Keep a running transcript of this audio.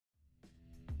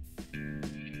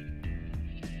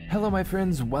Hello, my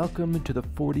friends. Welcome to the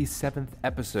 47th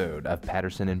episode of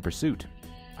Patterson in Pursuit.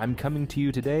 I'm coming to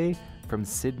you today from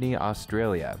Sydney,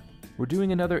 Australia. We're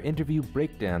doing another interview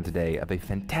breakdown today of a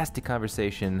fantastic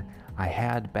conversation I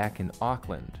had back in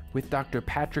Auckland with Dr.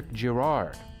 Patrick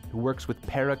Girard, who works with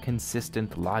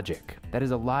Paraconsistent logic. That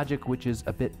is a logic which is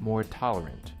a bit more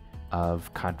tolerant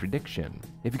of contradiction.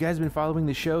 If you guys have been following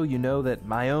the show, you know that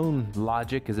my own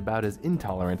logic is about as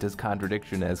intolerant as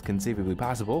contradiction as conceivably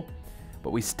possible.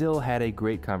 But we still had a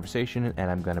great conversation, and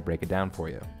I'm going to break it down for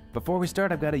you. Before we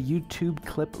start, I've got a YouTube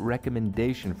clip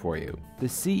recommendation for you. The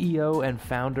CEO and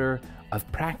founder of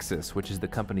Praxis, which is the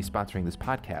company sponsoring this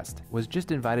podcast, was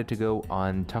just invited to go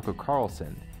on Tucker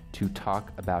Carlson to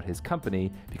talk about his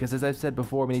company, because as I've said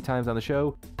before many times on the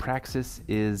show, Praxis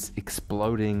is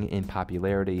exploding in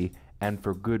popularity, and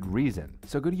for good reason.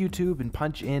 So go to YouTube and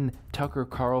punch in Tucker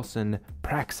Carlson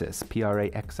Praxis,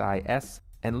 Praxis,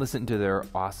 and listen to their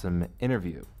awesome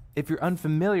interview. If you're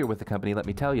unfamiliar with the company, let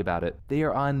me tell you about it. They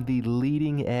are on the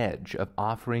leading edge of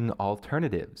offering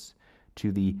alternatives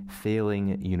to the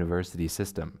failing university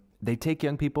system. They take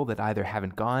young people that either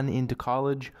haven't gone into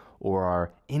college or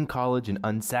are in college and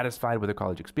unsatisfied with their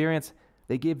college experience.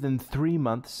 They give them 3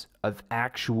 months of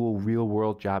actual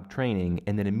real-world job training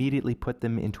and then immediately put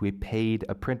them into a paid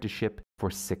apprenticeship for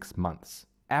 6 months.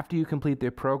 After you complete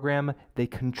their program, they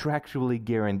contractually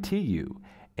guarantee you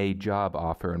a job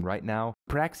offer. And right now,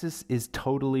 Praxis is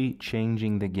totally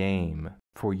changing the game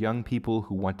for young people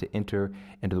who want to enter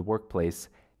into the workplace.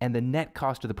 And the net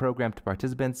cost of the program to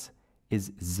participants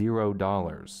is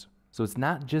 $0. So it's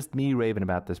not just me raving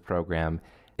about this program.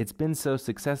 It's been so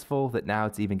successful that now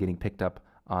it's even getting picked up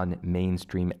on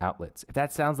mainstream outlets. If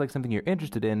that sounds like something you're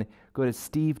interested in, go to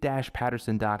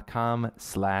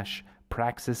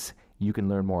steve-patterson.com/Praxis. You can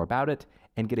learn more about it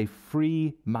and get a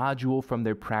free module from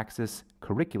their Praxis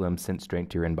curriculum sent straight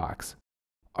to your inbox.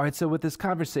 All right, so with this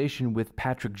conversation with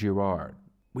Patrick Girard,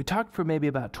 we talked for maybe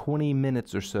about 20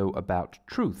 minutes or so about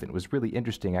truth, and it was really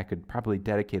interesting. I could probably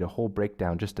dedicate a whole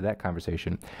breakdown just to that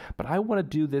conversation, but I want to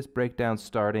do this breakdown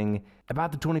starting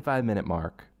about the 25-minute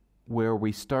mark, where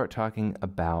we start talking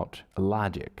about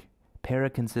logic,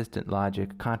 paraconsistent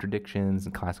logic, contradictions,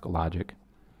 and classical logic.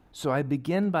 So I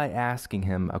begin by asking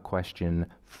him a question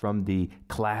from the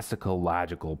classical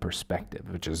logical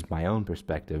perspective, which is my own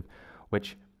perspective,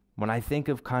 which when I think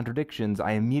of contradictions,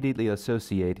 I immediately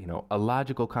associate, a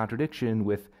logical contradiction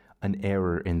with an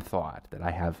error in thought, that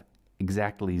I have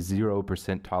exactly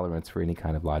 0% tolerance for any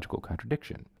kind of logical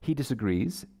contradiction. He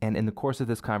disagrees, and in the course of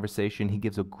this conversation, he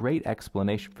gives a great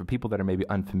explanation for people that are maybe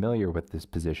unfamiliar with this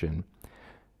position,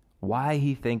 why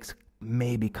he thinks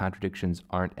maybe contradictions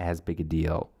aren't as big a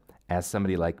deal as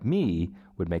somebody like me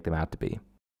would make them out to be.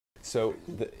 So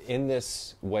in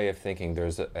this way of thinking,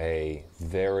 there's a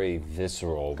very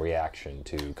visceral reaction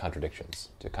to contradictions,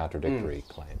 to contradictory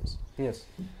claims. Yes.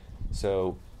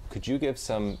 So could you give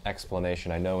some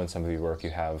explanation? I know in some of your work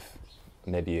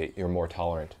you're more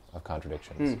tolerant of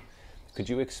contradictions. Could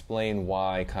you explain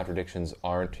why contradictions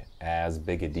aren't as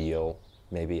big a deal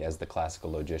maybe as the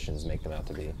classical logicians make them out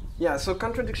to be? Yeah, so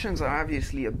contradictions are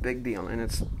obviously a big deal, and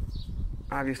it's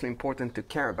obviously important to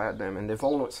care about them, and they've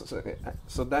always,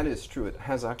 so that is true. It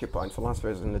has occupied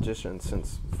philosophers and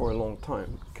logicians for a long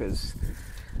time, because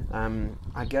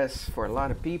I guess for a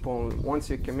lot of people, once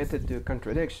you're committed to a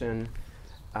contradiction,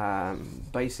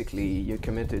 basically you're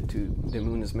committed to the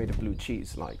moon is made of blue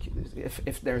cheese. Like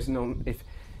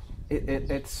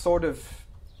it's sort of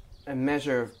a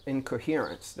measure of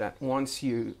incoherence, that once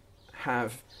you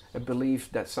have a belief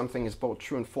that something is both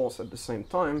true and false at the same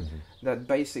time, that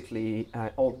basically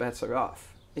all bets are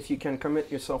off. If you can commit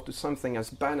yourself to something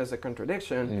as bad as a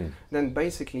contradiction, then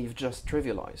basically you've just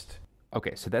trivialized.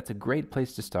 Okay, so that's a great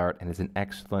place to start, and it's an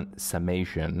excellent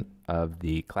summation of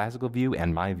the classical view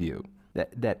and my view.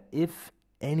 That if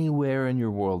anywhere in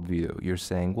your worldview you're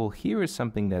saying, well, here is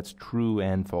something that's true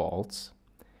and false,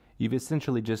 you've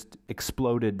essentially just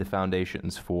exploded the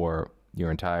foundations for your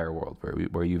entire world,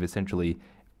 where you've essentially,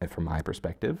 from my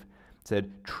perspective, said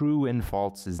true and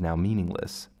false is now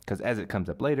meaningless. Because as it comes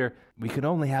up later, we can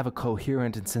only have a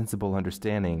coherent and sensible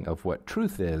understanding of what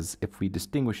truth is if we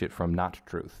distinguish it from not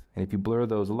truth. And if you blur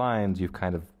those lines, you've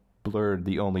kind of blurred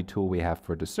the only tool we have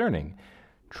for discerning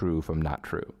true from not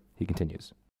true. He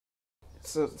continues.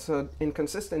 So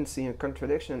inconsistency and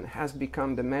contradiction has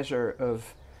become the measure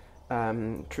of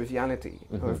triviality,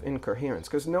 of incoherence,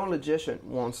 because no logician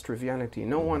wants triviality.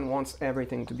 No one wants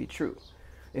everything to be true.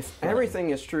 If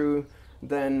everything is true,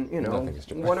 then,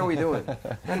 what are we doing?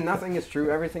 And nothing is true,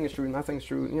 everything is true, nothing's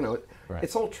true,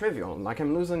 It's all trivial. Like,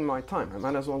 I'm losing my time. I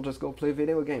might as well just go play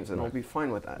video games and I'll be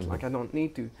fine with that. Like, I don't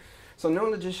need to. So no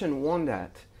logician wants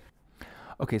that.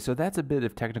 Okay, so that's a bit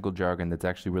of technical jargon that's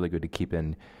actually really good to keep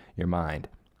in your mind.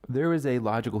 There is a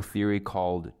logical theory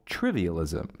called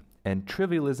trivialism, and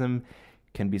trivialism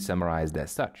can be summarized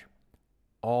as such.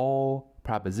 All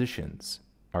propositions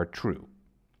are true.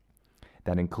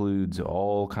 That includes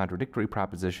all contradictory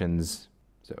propositions,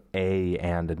 so A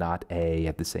and not A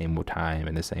at the same time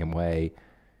in the same way.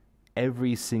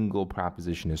 Every single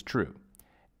proposition is true.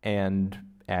 And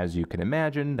as you can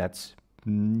imagine, that's,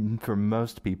 for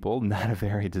most people, not a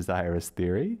very desirous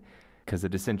theory, because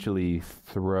it essentially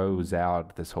throws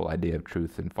out this whole idea of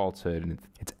truth and falsehood, and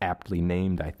it's aptly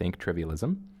named, I think,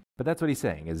 trivialism. But that's what he's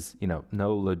saying is,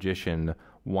 no logician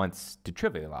wants to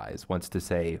trivialize, wants to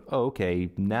say, oh, okay,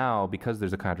 now because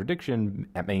there's a contradiction,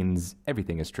 that means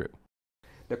everything is true.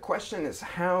 The question is,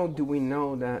 how do we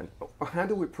know that, or how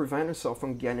do we prevent ourselves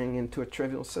from getting into a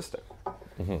trivial system?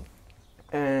 Mm-hmm.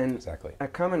 And Exactly. a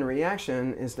common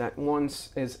reaction is that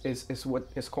once is what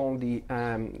is called the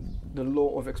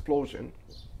law of explosion,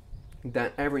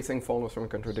 that everything follows from a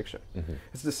contradiction. Mm-hmm.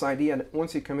 It's this idea that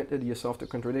once you committed yourself to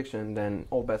contradiction, then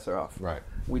all bets are off. Right.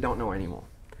 We don't know anymore.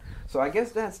 So I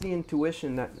guess that's the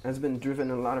intuition that has been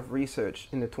driven a lot of research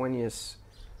in the 20th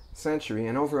century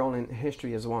and overall in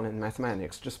history as well in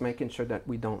mathematics, just making sure that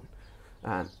we don't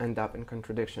end up in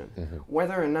contradiction. Mm-hmm.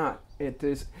 Whether or not it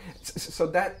is, so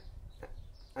that,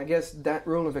 I guess that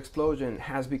rule of explosion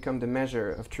has become the measure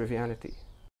of triviality.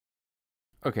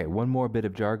 Okay, one more bit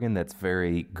of jargon that's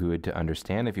very good to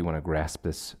understand if you want to grasp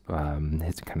this, kind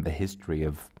of the history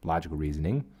of logical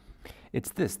reasoning.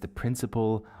 It's this, the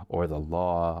principle or the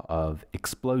law of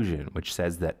explosion, which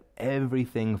says that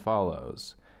everything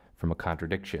follows from a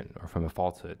contradiction or from a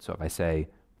falsehood. So if I say,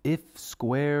 if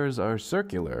squares are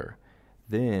circular,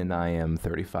 then I am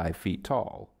 35 feet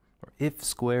tall. Or if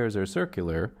squares are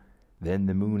circular, then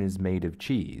the moon is made of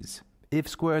cheese. If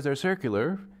squares are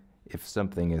circular, if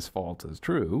something is false as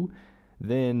true,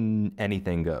 then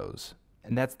anything goes.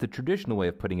 And that's the traditional way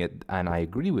of putting it, and I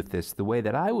agree with this. The way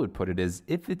that I would put it is,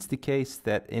 if it's the case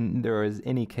that there is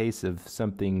any case of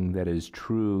something that is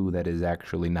true that is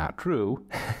actually not true,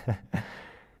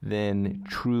 then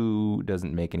true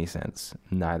doesn't make any sense.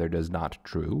 Neither does not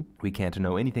true. We can't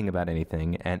know anything about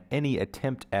anything, and any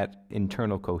attempt at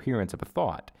internal coherence of a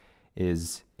thought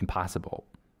is impossible.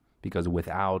 Because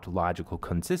without logical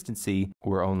consistency,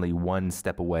 we're only one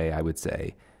step away, I would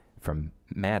say, from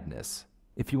madness.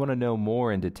 If you want to know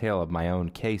more in detail of my own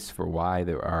case for why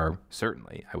there are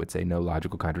certainly, I would say, no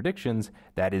logical contradictions,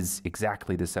 that is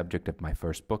exactly the subject of my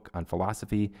first book on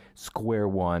philosophy, Square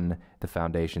One, The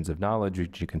Foundations of Knowledge,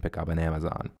 which you can pick up on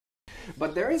Amazon.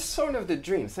 But there is sort of the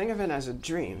dream. Think of it as a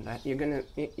dream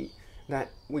that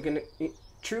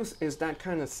truth is that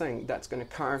kind of thing that's going to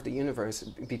carve the universe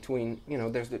between,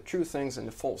 there's the true things and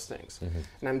the false things. Mm-hmm.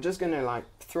 And I'm just going to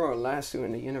throw a lasso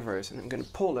in the universe and I'm going to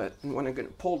pull it, and what I'm going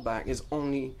to pull back is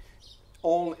only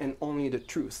the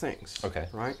true things. Okay.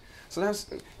 Right? So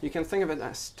you can think of it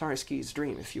as Starsky's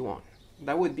dream if you want.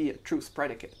 That would be a truth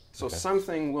predicate. So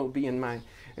something will be in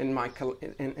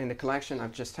the collection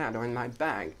I've just had, or in my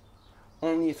bag,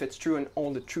 only if it's true, and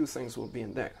all the true things will be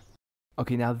in there.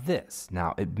 Okay,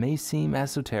 now it may seem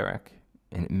esoteric,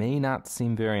 and it may not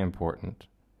seem very important,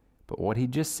 but what he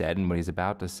just said and what he's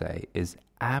about to say is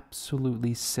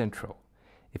absolutely central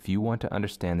if you want to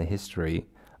understand the history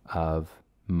of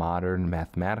modern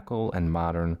mathematical and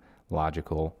modern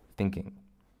logical thinking.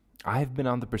 I've been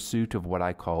on the pursuit of what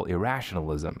I call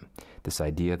irrationalism, this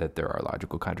idea that there are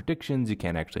logical contradictions, you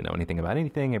can't actually know anything about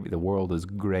anything, the world is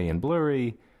gray and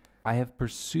blurry. I have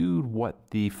pursued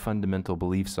what the fundamental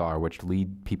beliefs are which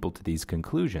lead people to these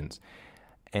conclusions.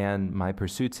 And my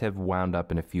pursuits have wound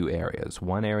up in a few areas.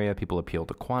 One area, people appeal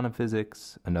to quantum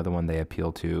physics. Another one they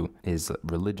appeal to is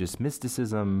religious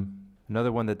mysticism.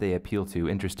 Another one that they appeal to,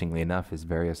 interestingly enough, is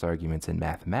various arguments in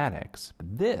mathematics.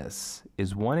 This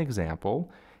is one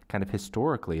example, kind of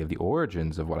historically, of the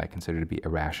origins of what I consider to be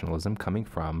irrationalism coming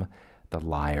from the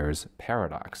liar's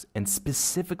paradox. And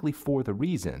specifically for the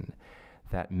reason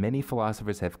that many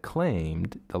philosophers have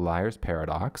claimed the liar's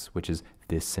paradox, which is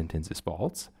this sentence is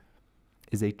false,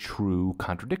 is a true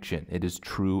contradiction. It is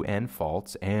true and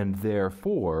false, and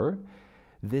therefore,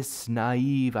 this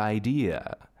naive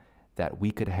idea that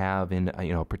we could have in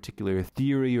a particular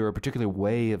theory or a particular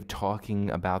way of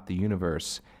talking about the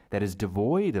universe that is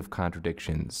devoid of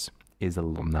contradictions is a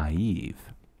little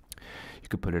naive. You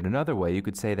could put it another way. You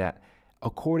could say that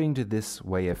according to this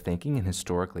way of thinking, and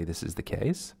historically this is the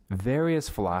case, various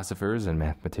philosophers and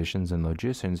mathematicians and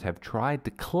logicians have tried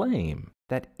to claim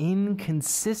that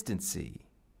inconsistency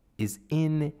is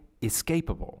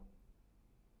inescapable.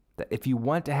 That if you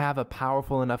want to have a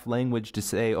powerful enough language to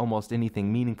say almost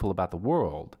anything meaningful about the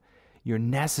world, you're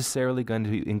necessarily going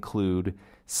to include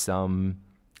some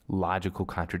logical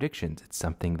contradictions. It's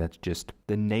something that's just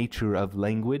the nature of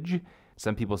language.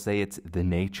 Some people say it's the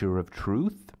nature of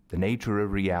truth. The nature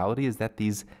of reality is that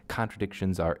these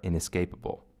contradictions are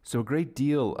inescapable. So a great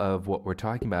deal of what we're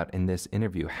talking about in this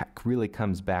interview really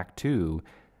comes back to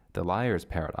the liar's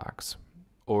paradox,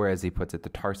 or as he puts it, the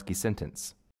Tarski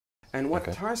sentence. And what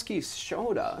Tarski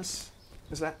showed us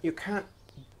is that you can't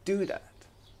do that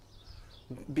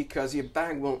because your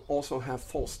bag will also have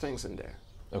false things in there.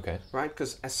 Okay. Right?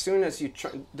 Because as soon as you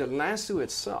try, the lasso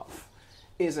itself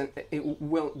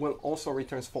will also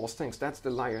returns false things. That's the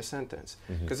liar sentence.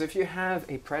 Because if you have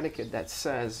a predicate that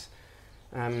says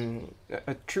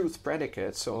a truth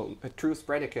predicate, so a truth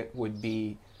predicate would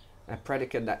be a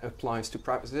predicate that applies to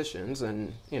propositions,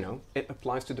 and it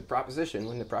applies to the proposition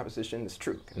when the proposition is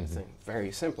true. Kind of thing.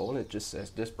 Very simple. It just says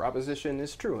this proposition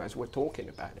is true as we're talking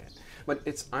about it. But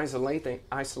it's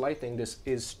isolating this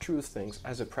is truth things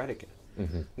as a predicate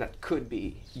that could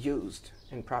be used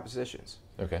in propositions.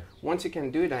 Okay. Once you can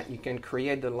do that, you can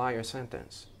create the liar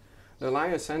sentence. The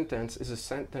liar sentence is a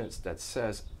sentence that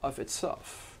says of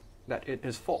itself that it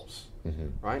is false,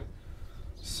 right?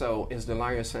 So is the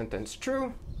liar sentence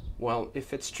true? Well,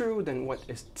 if it's true, then what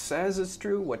it says is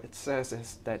true. What it says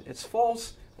is that it's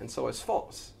false, and so it's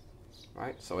false,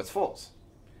 right? So it's false.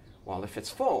 Well, if it's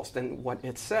false, then what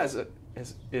it says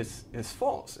is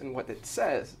false, and what it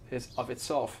says is of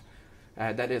itself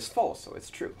that is false, so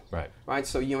it's true. Right. Right.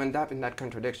 So you end up in that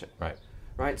contradiction. Right.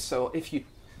 Right. So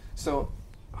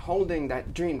holding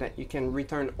that dream that you can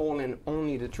return all and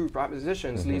only the true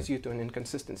propositions leads you to an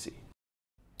inconsistency.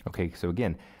 Okay, so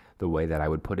again, the way that I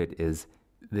would put it is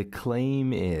the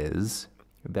claim is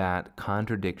that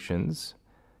contradictions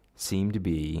seem to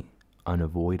be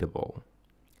unavoidable.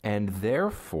 And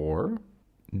therefore,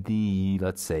 the,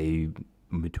 let's say,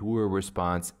 mature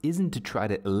response isn't to try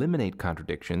to eliminate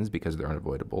contradictions because they're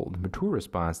unavoidable. The mature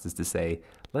response is to say,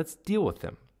 let's deal with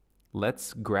them.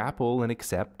 Let's grapple and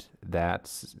accept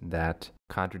that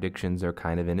contradictions are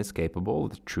kind of inescapable,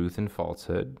 the truth and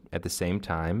falsehood. At the same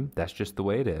time, that's just the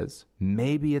way it is.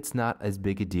 Maybe it's not as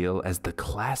big a deal as the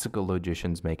classical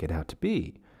logicians make it out to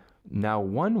be. Now,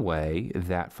 one way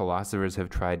that philosophers have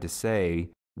tried to say,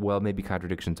 well, maybe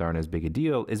contradictions aren't as big a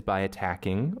deal, is by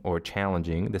attacking or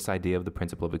challenging this idea of the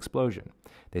principle of explosion.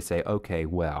 They say, okay,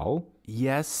 well,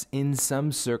 yes, in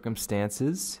some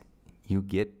circumstances, you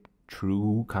get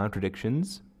true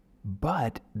contradictions,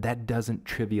 but that doesn't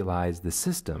trivialize the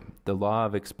system. The law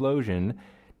of explosion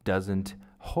doesn't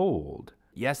hold.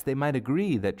 Yes, they might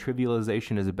agree that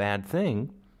trivialization is a bad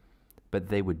thing, but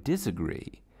they would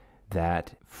disagree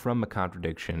that from a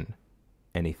contradiction,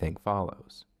 anything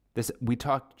follows. We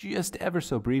talked just ever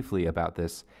so briefly about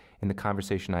this in the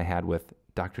conversation I had with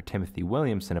Dr. Timothy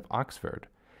Williamson of Oxford,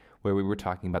 where we were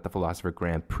talking about the philosopher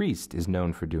Graham Priest is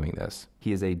known for doing this.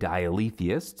 He is a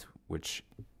dialetheist, which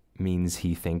means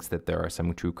he thinks that there are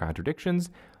some true contradictions,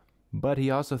 but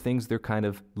he also thinks they're kind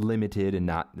of limited and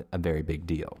not a very big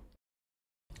deal.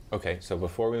 Okay, so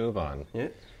before we move on,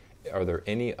 are there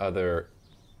any other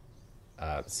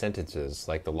sentences,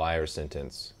 like the liar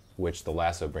sentence, which the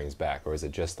lasso brings back, or is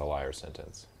it just the liar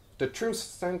sentence? The truth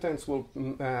sentence will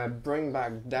bring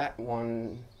back that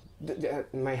one.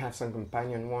 That may have some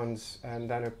companion ones and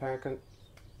that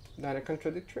are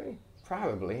contradictory,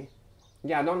 probably.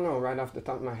 Yeah, I don't know right off the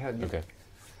top of my head. Okay.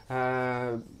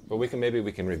 But maybe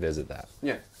we can revisit that.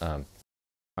 Yeah. All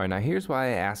right, now here's why I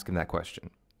ask him that question.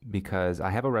 Because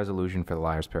I have a resolution for the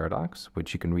liar's paradox,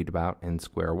 which you can read about in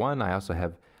Square One. I also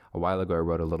have, a while ago, I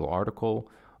wrote a little article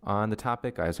on the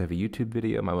topic. I also have a YouTube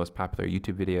video. My most popular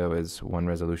YouTube video is One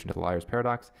Resolution to the Liar's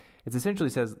Paradox. It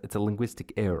essentially says it's a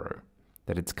linguistic error,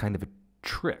 that it's kind of a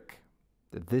trick,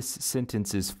 that this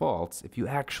sentence is false. If you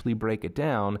actually break it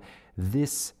down,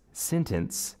 this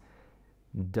sentence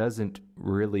doesn't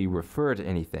really refer to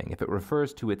anything. If it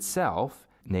refers to itself,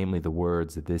 namely the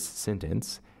words of this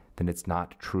sentence, then it's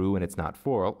not true and it's not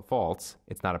false.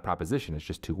 It's not a proposition. It's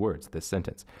just two words, this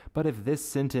sentence. But if this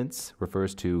sentence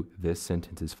refers to this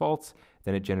sentence is false,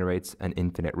 then it generates an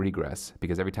infinite regress.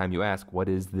 Because every time you ask, what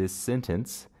is this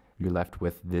sentence? You're left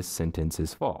with this sentence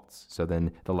is false. So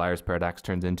then the liar's paradox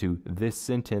turns into this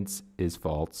sentence is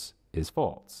false is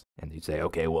false. And you say,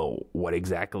 okay, well,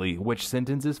 which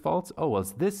sentence is false? Oh, well,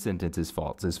 this sentence is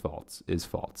false, is false, is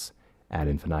false, ad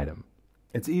infinitum.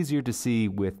 It's easier to see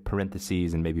with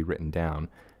parentheses and maybe written down.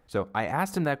 So I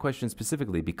asked him that question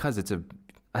specifically because it's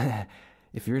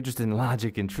if you're interested in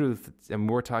logic and truth, and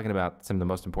we're talking about some of the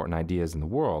most important ideas in the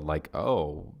world, like,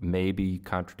 oh, maybe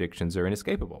contradictions are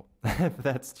inescapable. If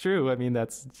that's true, I mean,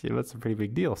 that's a pretty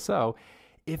big deal. So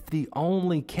if the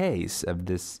only case of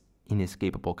this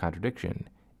inescapable contradiction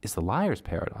is the liar's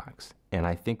paradox. And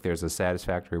I think there's a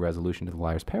satisfactory resolution to the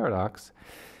liar's paradox.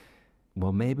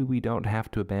 Well, maybe we don't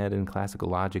have to abandon classical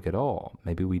logic at all.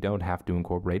 Maybe we don't have to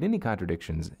incorporate any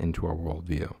contradictions into our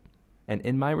worldview. And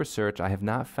in my research, I have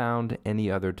not found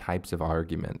any other types of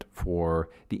argument for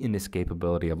the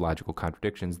inescapability of logical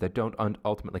contradictions that don't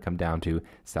ultimately come down to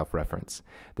self-reference.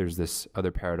 There's this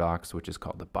other paradox, which is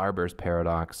called the barber's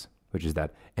paradox, which is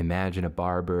that imagine a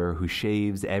barber who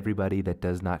shaves everybody that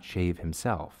does not shave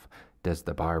himself. Does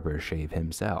the barber shave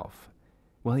himself?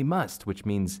 Well, he must, which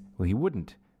means, well, he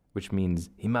wouldn't, which means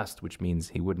he must, which means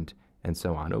he wouldn't, and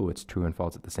so on. Oh, it's true and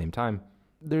false at the same time.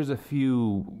 There's a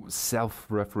few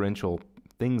self-referential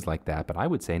things like that, but I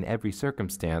would say in every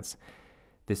circumstance,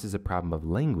 this is a problem of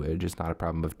language. It's not a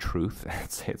problem of truth.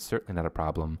 It's certainly not a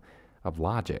problem of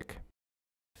logic.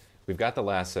 We've got the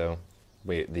lasso.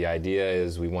 The idea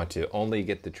is we want to only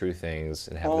get the true things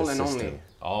and have this system. Only.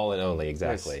 All and only,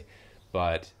 exactly. Yes.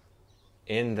 But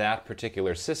in that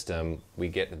particular system, we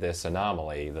get this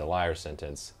anomaly, the liar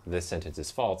sentence. This sentence is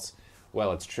false.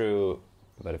 Well, it's true,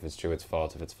 but if it's true, it's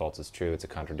false. If it's false, it's true. It's a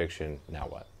contradiction. Now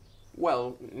what?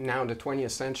 Well, now the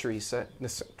 20th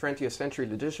century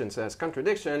logician says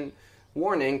contradiction,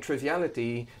 warning,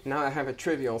 triviality. Now I have a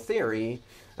trivial theory,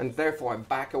 and therefore I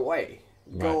back away.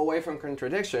 Go away from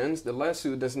contradictions. The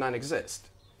lasso does not exist,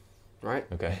 right?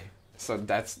 Okay. So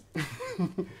that's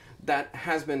that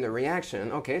has been the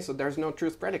reaction. Okay, so there's no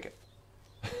truth predicate.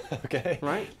 Okay.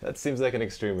 Right? That seems like an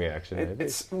extreme reaction.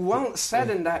 It's well said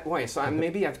in that way. So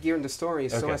maybe I've geared the story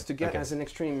so as to get as an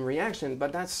extreme reaction,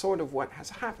 but that's sort of what has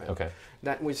happened. Okay.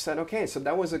 That we said, okay, so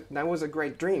that was a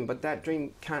great dream, but that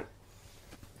dream can't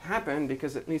happen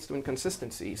because it leads to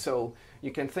inconsistency. So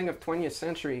you can think of 20th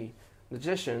century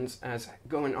logicians as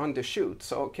going on the shoot.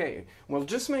 So okay, we'll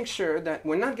just make sure that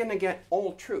we're not going to get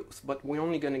all truth, but we're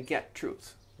only going to get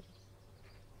truth.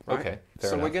 Right? Okay. Fair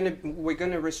so enough. we're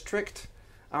going to restrict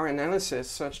our analysis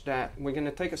such that we're going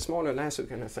to take a smaller lasso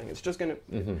kind of thing. It's just going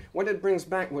to, what it brings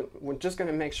back, we're just going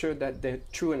to make sure that they're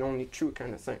true and only true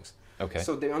kind of things. Okay.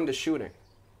 So they're undershooting,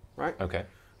 right? Okay.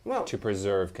 Well, To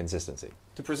preserve consistency.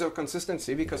 to preserve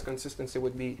consistency, because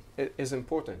consistency is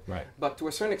important. Right. But to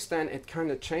a certain extent, it kind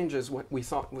of changes what we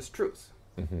thought was truth,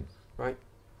 right?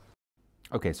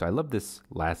 Okay, so I love this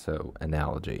lasso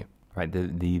analogy, right?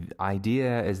 The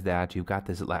idea is that you've got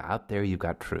this, out there you've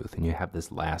got truth, and you have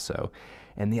this lasso.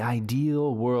 And the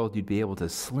ideal world, you'd be able to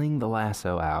sling the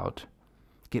lasso out,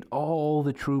 get all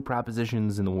the true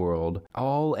propositions in the world,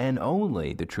 all and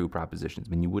only the true propositions.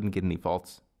 I mean, you wouldn't get any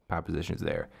false propositions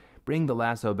there. Bring the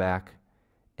lasso back,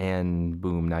 and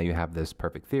boom, now you have this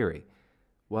perfect theory.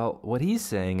 Well, what he's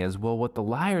saying is, well, what the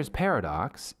liar's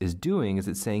paradox is doing is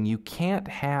it's saying you can't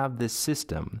have this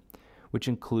system which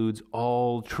includes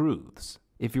all truths.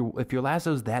 If your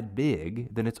lasso's that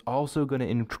big, then it's also going to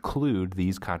include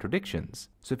these contradictions.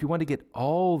 So if you want to get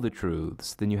all the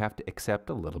truths, then you have to accept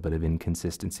a little bit of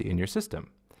inconsistency in your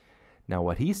system. Now,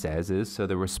 what he says is, so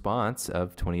the response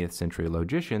of 20th century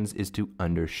logicians is to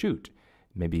undershoot,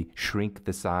 maybe shrink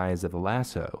the size of the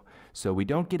lasso. So we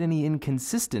don't get any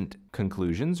inconsistent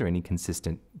conclusions or any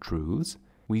consistent truths.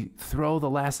 We throw the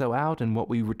lasso out, and what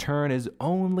we return is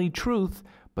only truth,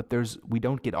 but we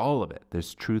don't get all of it.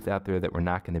 There's truth out there that we're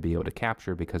not going to be able to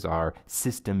capture because our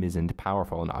system isn't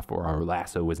powerful enough or our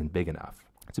lasso isn't big enough.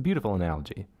 It's a beautiful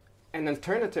analogy. An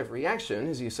alternative reaction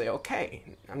is you say, okay,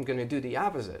 I'm going to do the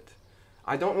opposite.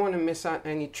 I don't want to miss out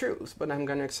any truth, but I'm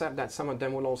going to accept that some of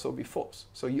them will also be false.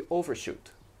 So you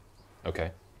overshoot.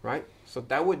 Okay. Right? So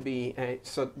that would be,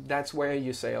 so that's where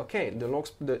you say, okay,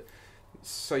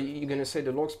 so you're going to say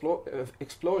the law of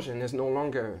explosion is no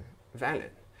longer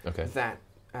valid. Okay. That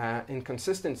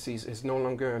inconsistencies is no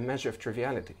longer a measure of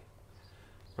triviality.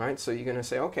 Right? So you're going to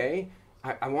say, okay,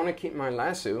 I want to keep my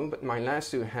lasso, but my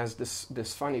lasso has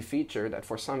this funny feature that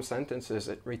for some sentences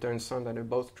it returns some that are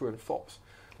both true and false.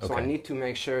 So I need to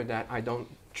make sure that I don't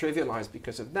trivialize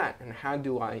because of that. And how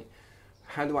do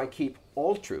I keep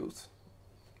all truth,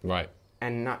 right,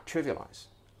 and not trivialize?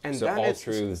 And so that all is,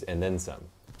 truths and then some.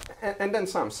 And then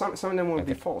some of them will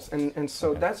be false. And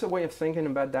so that's a way of thinking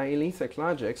about dialethic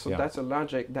logic. So that's a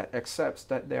logic that accepts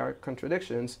that there are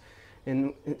contradictions.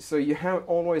 And so you have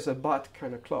always a but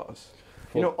kind of clause.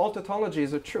 You know, all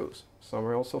tautologies are truths. Some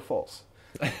are also false.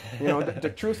 You know, the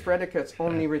truth predicates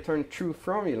only return true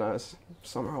formulas.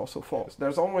 Some are also false.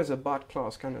 There's always a but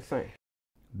clause kind of thing.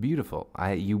 Beautiful.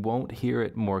 You won't hear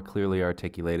it more clearly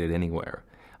articulated anywhere.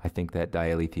 I think that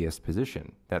dialetheist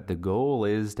position, that the goal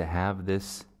is to have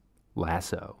this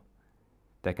lasso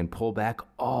that can pull back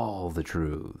all the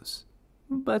truths,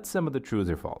 but some of the truths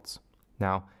are false.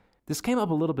 Now, This came up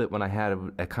a little bit when I had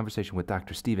a conversation with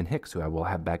Dr. Stephen Hicks, who I will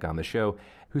have back on the show,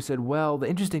 who said, well, the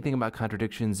interesting thing about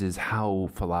contradictions is how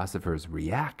philosophers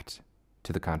react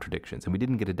to the contradictions. And we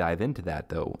didn't get to dive into that,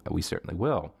 though we certainly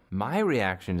will. My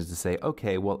reaction is to say,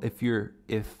 okay, well,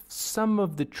 if some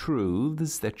of the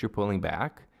truths that you're pulling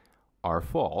back are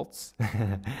false,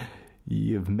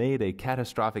 you've made a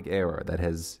catastrophic error that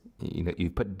has,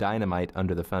 you've put dynamite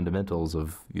under the fundamentals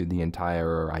of the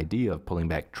entire idea of pulling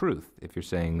back truth. If you're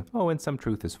saying, oh, and some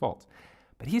truth is false.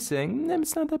 But he's saying,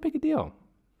 it's not that big a deal.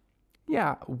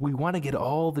 Yeah, we want to get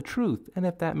all the truth. And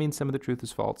if that means some of the truth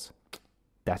is false,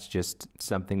 that's just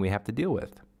something we have to deal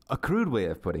with. A crude way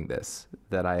of putting this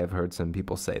that I have heard some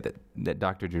people say that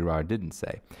Dr. Girard didn't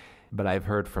say, but I've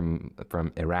heard from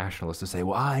irrationalists to say,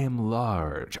 well, I am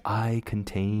large, I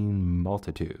contain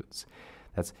multitudes.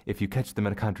 That's, if you catch them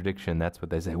in a contradiction, that's what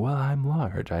they say. Well, I'm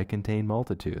large, I contain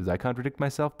multitudes. I contradict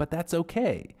myself, but that's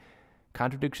okay.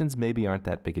 Contradictions maybe aren't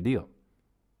that big a deal.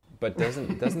 But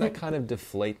doesn't that kind of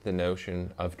deflate the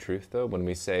notion of truth, though, when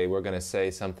we say we're going to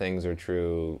say some things are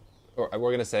true, or we're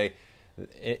going to say,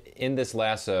 in this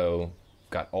lasso,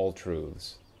 got all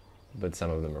truths, but some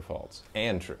of them are false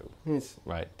and true. Yes.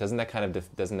 Right? Doesn't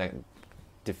that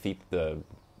defeat the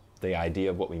idea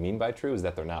of what we mean by true? Is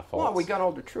that they're not false? Well, we got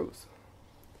all the truth.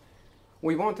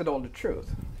 We wanted all the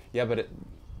truth. Yeah, but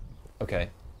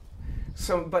okay.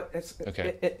 So, but it's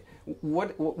okay.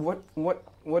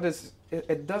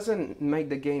 It doesn't make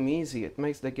the game easy. It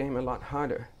makes the game a lot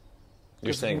harder.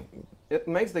 You're saying it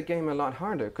makes the game a lot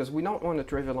harder because we don't want to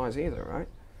trivialize either, right?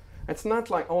 It's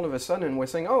not like all of a sudden we're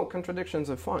saying, "Oh, contradictions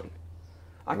are fun."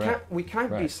 We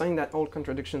can't be saying that all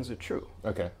contradictions are true.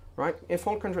 Okay. Right? If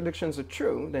all contradictions are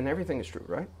true, then everything is true,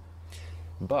 right?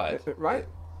 But right?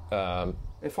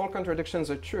 If all contradictions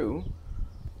are true,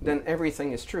 then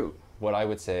everything is true. What I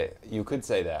would say, you could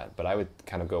say that, but I would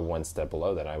kind of go one step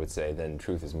below that. I would say then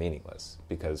truth is meaningless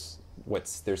because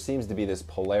there seems to be this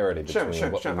polarity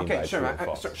between what we mean by true and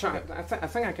false. I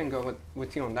think I can go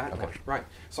with you on that one. Right.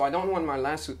 So I don't want my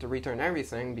lasso to return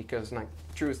everything because like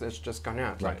truth has just gone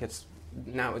out. Right. Like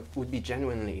now it would be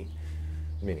genuinely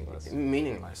meaningless.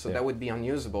 So that would be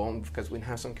unusable because we'd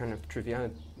have some kind of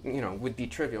triviality. Would be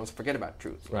trivial. So forget about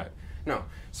truth. Right. No.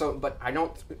 So, but I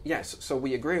don't. Yes. So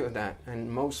we agree with that, and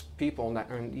most people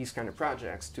that are in these kind of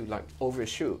projects to like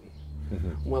overshoot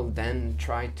will then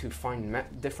try to find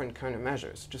different kind of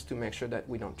measures just to make sure that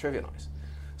we don't trivialize.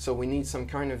 So we need some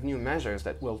kind of new measures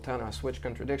that will tell us which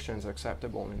contradictions are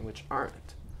acceptable and which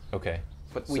aren't. Okay.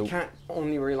 But we can't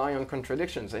only rely on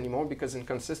contradictions anymore because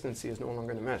inconsistency is no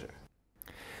longer the measure.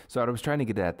 So what I was trying to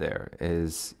get at there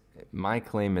is my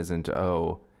claim isn't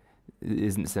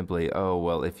simply,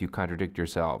 well, if you contradict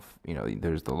yourself,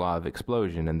 there's the law of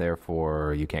explosion and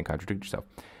therefore you can't contradict yourself.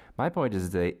 My point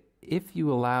is that if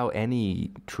you allow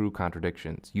any true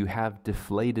contradictions, you have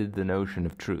deflated the notion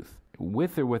of truth,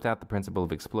 with or without the principle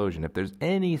of explosion. If there's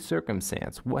any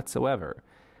circumstance whatsoever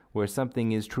where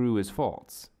something is true is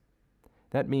false,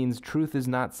 that means truth is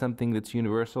not something that's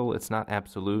universal, it's not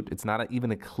absolute, it's not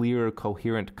even a clear,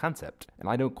 coherent concept. And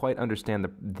I don't quite understand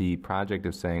the project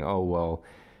of saying, oh, well,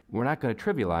 we're not going to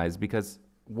trivialize because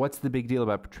what's the big deal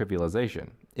about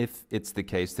trivialization? If it's the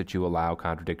case that you allow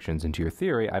contradictions into your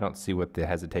theory, I don't see what the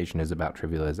hesitation is about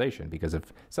trivialization, because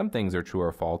if some things are true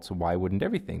or false, why wouldn't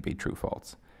everything be true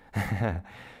false?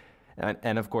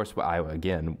 and of course, I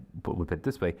again would put it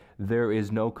this way, there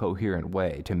is no coherent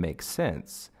way to make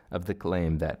sense of the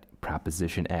claim that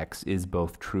proposition X is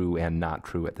both true and not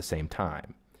true at the same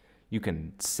time. You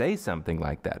can say something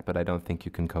like that, but I don't think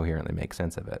you can coherently make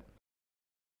sense of it.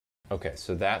 Okay,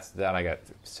 so that I got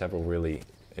several really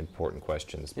important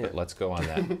questions, but let's go on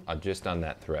that, just on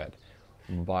that thread.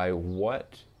 By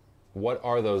what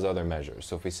are those other measures?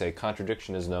 So if we say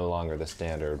contradiction is no longer the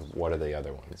standard, what are the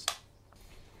other ones?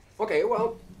 Okay,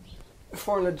 well,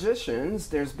 for logicians,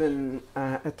 there's been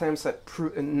attempts at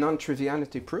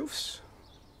non-triviality proofs.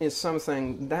 Is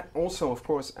something that also, of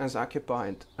course, has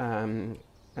occupied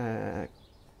 20th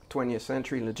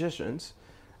century logicians,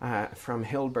 from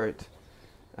Hilbert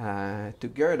to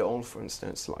Gödel, for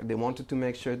instance. Like they wanted to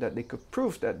make sure that they could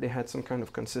prove that they had some kind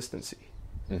of consistency,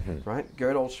 right?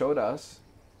 Gödel showed us,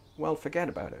 well, forget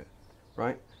about it,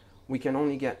 right? We can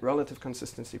only get relative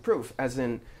consistency proof, as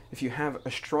in, if you have a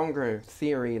stronger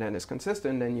theory that is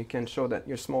consistent, then you can show that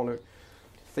your smaller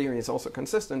theory is also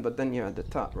consistent, but then you're at the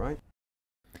top, right?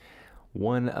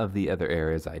 One of the other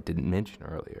areas I didn't mention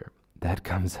earlier that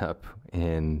comes up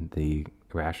in the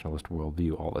rationalist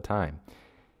worldview all the time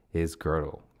is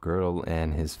Gödel. Gödel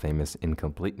and his famous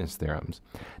incompleteness theorems.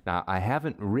 Now, I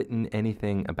haven't written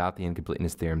anything about the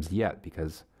incompleteness theorems yet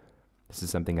because this is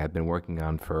something I've been working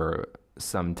on for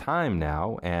some time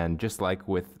now, and just like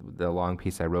with the long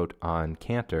piece I wrote on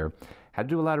Cantor, had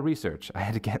to do a lot of research. I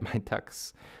had to get my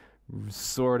ducks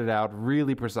sorted out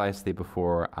really precisely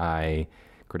before I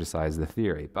criticized the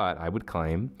theory. But I would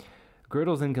claim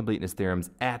Gödel's incompleteness theorems,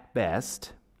 at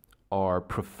best, are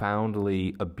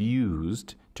profoundly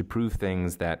abused to prove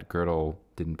things that Gödel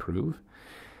didn't prove.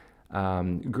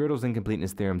 Gödel's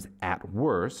incompleteness theorems, at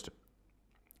worst,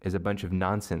 is a bunch of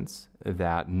nonsense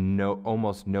that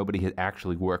almost nobody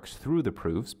actually works through the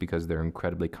proofs because they're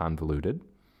incredibly convoluted.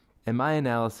 And my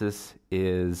analysis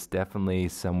is definitely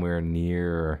somewhere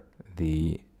near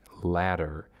the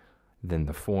latter than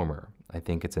the former. I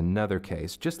think it's another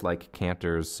case, just like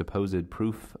Cantor's supposed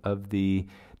proof of the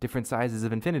different sizes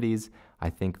of infinities. I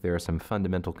think there are some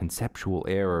fundamental conceptual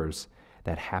errors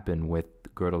that happen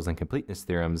with Gödel's incompleteness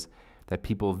theorems that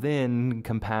people then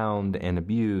compound and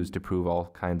abuse to prove all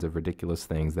kinds of ridiculous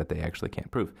things that they actually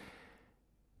can't prove.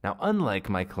 Now, unlike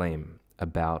my claim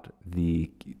about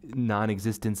the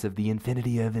non-existence of the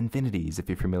infinity of infinities, if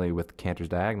you're familiar with Cantor's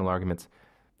diagonal arguments,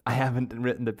 I haven't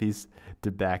written a piece to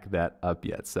back that up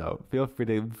yet, so feel free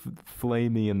to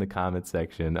flame me in the comments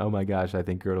section. Oh my gosh, I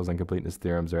think Gödel's incompleteness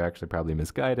theorems are actually probably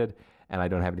misguided, and I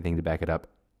don't have anything to back it up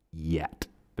yet.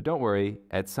 But don't worry,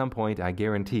 at some point, I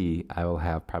guarantee I will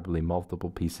have probably multiple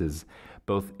pieces,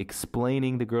 both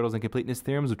explaining the Gödel's incompleteness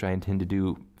theorems, which I intend to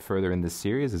do further in this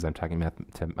series as I'm talking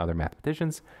to other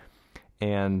mathematicians,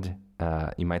 and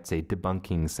you might say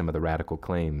debunking some of the radical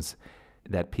claims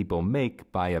that people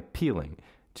make by appealing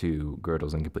to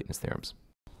Gödel's incompleteness theorems.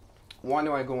 Why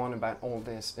do I go on about all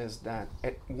this is that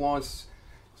it was...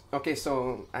 Okay,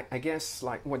 so I guess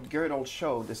like what Gödel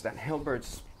showed is that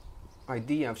Hilbert's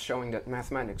idea of showing that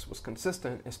mathematics was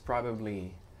consistent is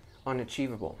probably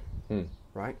unachievable,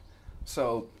 right?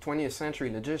 So 20th century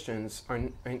logicians are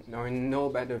in no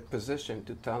better position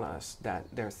to tell us that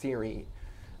their theory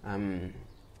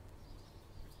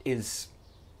is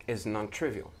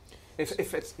non-trivial,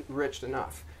 if it's rich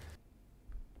enough.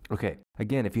 Okay,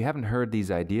 again, if you haven't heard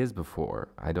these ideas before,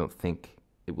 I don't think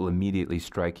it will immediately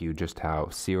strike you just how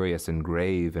serious and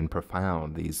grave and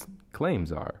profound these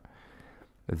claims are.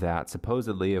 That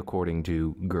supposedly, according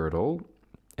to Gödel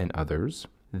and others,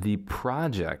 the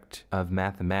project of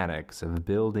mathematics, of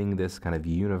building this kind of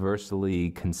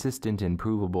universally consistent and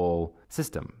provable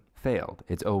system, failed.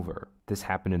 It's over. This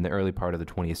happened in the early part of the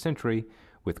 20th century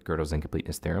with Gödel's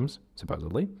incompleteness theorems,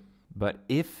 supposedly. But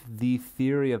if the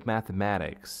theory of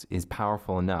mathematics is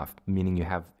powerful enough, meaning you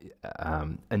have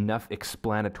enough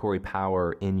explanatory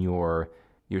power in your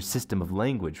system of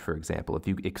language, for example, if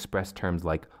you express terms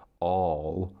like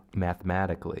all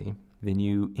mathematically, then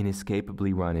you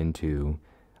inescapably run into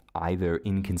either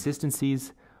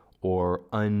inconsistencies or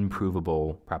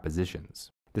unprovable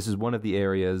propositions. This is one of the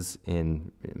areas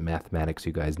in mathematics,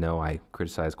 you guys know, I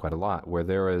criticize quite a lot, where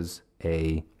there is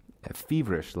a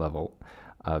feverish level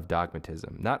of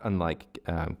dogmatism, not unlike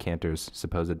Cantor's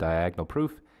supposed diagonal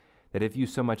proof, that if you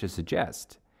so much as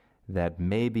suggest that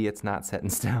maybe it's not set in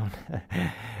stone,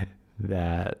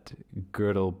 that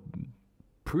Gödel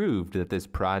proved that this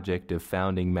project of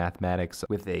founding mathematics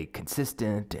with a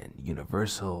consistent and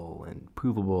universal and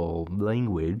provable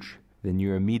language, then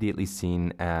you're immediately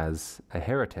seen as a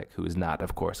heretic who has not,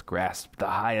 of course, grasped the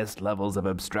highest levels of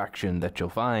abstraction that you'll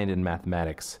find in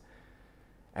mathematics.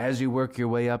 As you work your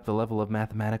way up the level of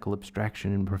mathematical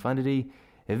abstraction and profundity,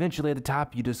 eventually at the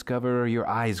top you discover your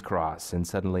eyes cross and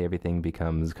suddenly everything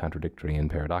becomes contradictory and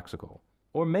paradoxical.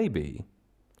 Or maybe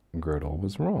Gödel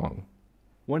was wrong.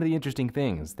 One of the interesting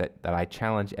things that I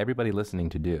challenge everybody listening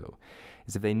to do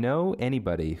is if they know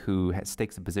anybody who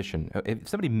takes a position, if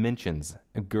somebody mentions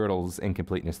Gödel's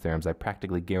incompleteness theorems, I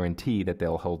practically guarantee that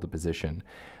they'll hold the position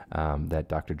that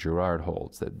Dr. Girard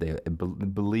holds, that they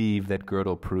believe that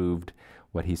Gödel proved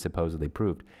what he supposedly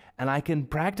proved. And I can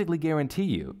practically guarantee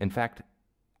you, in fact,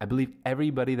 I believe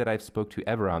everybody that I've spoke to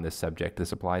ever on this subject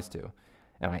this applies to,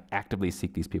 and I actively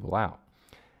seek these people out.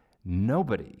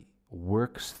 Nobody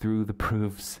works through the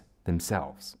proofs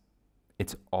themselves.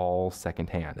 It's all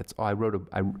secondhand. I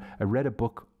read a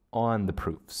book on the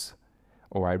proofs,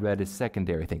 or I read a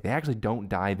secondary thing. They actually don't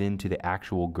dive into the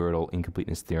actual Gödel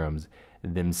incompleteness theorems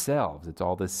themselves. It's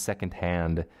all this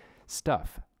secondhand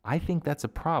stuff. I think that's a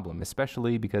problem,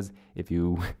 especially because if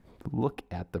you look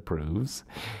at the proofs,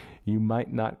 you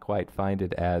might not quite find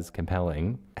it as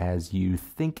compelling as you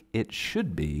think it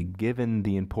should be, given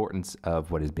the importance of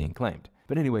what is being claimed.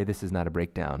 But anyway, this is not a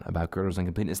breakdown about Gödel's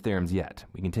incompleteness theorems yet.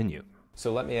 We continue.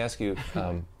 So let me ask you,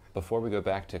 before we go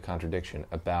back to contradiction,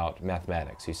 about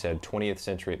mathematics. You said 20th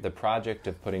century, the project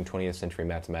of putting 20th century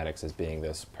mathematics as being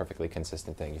this perfectly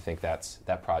consistent thing. You think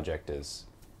that project is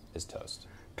toast?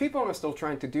 People are still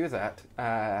trying to do that.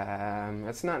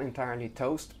 It's not entirely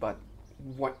toast, but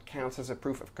what counts as a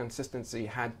proof of consistency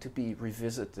had to be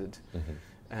revisited.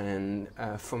 And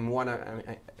from what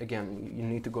again, you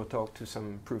need to go talk to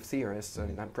some proof theorists,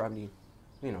 and that probably,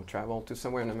 travel to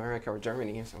somewhere in America or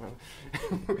Germany,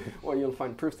 where you'll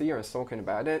find proof theorists talking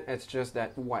about it. It's just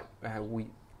that what we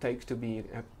take to be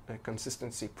a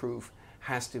consistency proof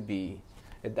has to be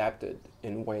adapted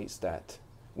in ways that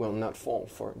will not fall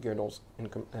for Gödel's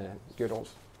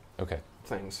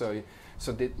thing. So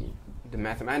the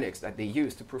mathematics that they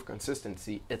use to prove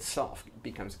consistency itself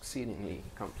becomes exceedingly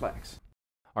complex.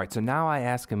 All right, so now I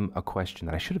ask him a question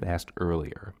that I should have asked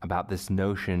earlier about this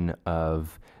notion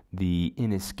of the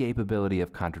inescapability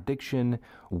of contradiction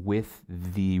with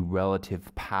the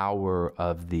relative power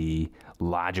of the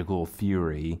logical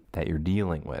theory that you're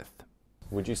dealing with.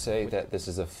 Would you say that this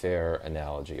is a fair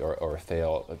analogy or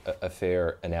a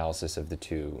fair analysis of the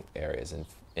two areas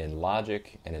in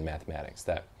logic and in mathematics?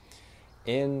 That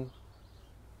in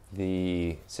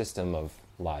the system of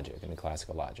logic, in the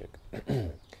classical logic,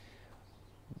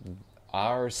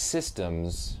 our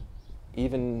systems,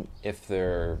 even if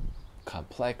they're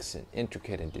complex and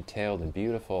intricate and detailed and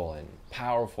beautiful and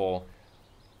powerful,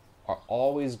 are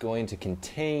always going to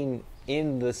contain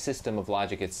in the system of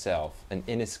logic itself an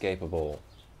inescapable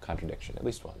contradiction, at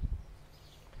least one.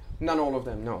 Not all of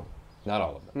them, no. Not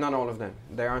all of them. Not all of them.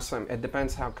 There are some. It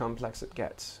depends how complex it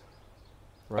gets.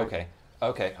 Right?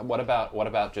 Okay. What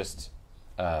about just?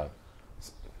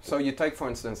 So you take, for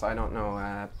instance, I don't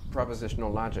know,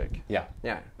 propositional logic. Yeah.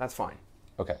 Yeah, that's fine.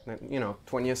 Okay.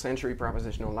 20th century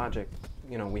propositional logic.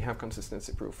 We have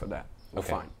consistency proof for that. We're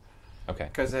fine. Okay.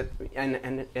 Because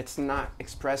it's not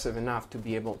expressive enough to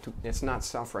be able to. It's not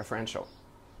self-referential.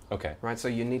 Okay. Right. So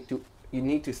you need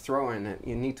to throw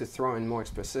in more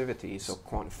expressivity. So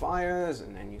quantifiers,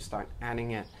 and then you start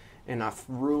adding it enough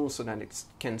rules so that it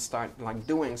can start like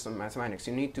doing some mathematics.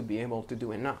 You need to be able to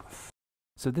do enough.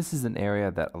 So this is an area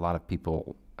that a lot of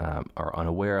people are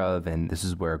unaware of, and this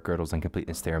is where Gödel's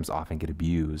incompleteness theorems often get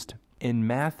abused. In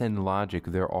math and logic,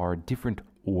 there are different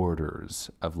orders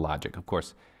of logic. Of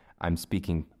course, I'm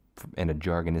speaking in a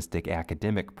jargonistic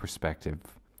academic perspective.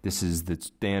 This is the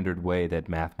standard way that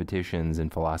mathematicians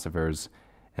and philosophers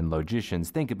and logicians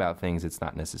think about things. It's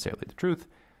not necessarily the truth,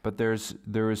 but there is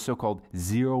so-called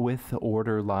zeroth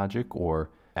order logic, or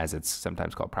as it's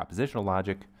sometimes called propositional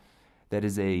logic, that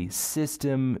is a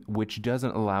system which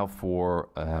doesn't allow for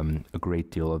a great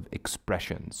deal of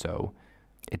expression. So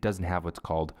it doesn't have what's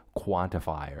called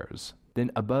quantifiers.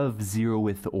 Then above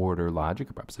zeroth order logic,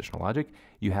 or propositional logic,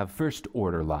 you have first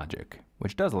order logic,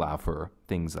 which does allow for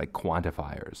things like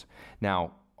quantifiers.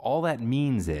 Now, all that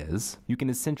means is you can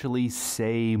essentially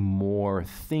say more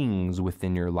things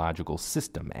within your logical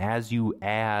system. As you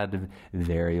add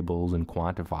variables and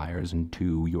quantifiers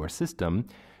into your system,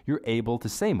 you're able to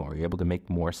say more, you're able to make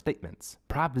more statements.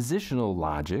 Propositional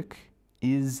logic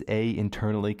is a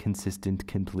internally consistent,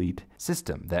 complete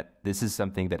system. That this is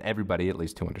something that everybody, at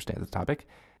least who understands the topic,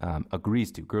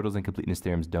 agrees to. Gödel's incompleteness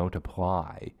theorems don't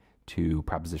apply to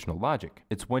propositional logic.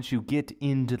 It's once you get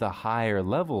into the higher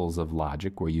levels of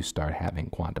logic where you start having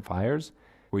quantifiers,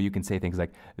 where you can say things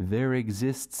like, there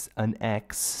exists an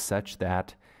X such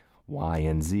that Y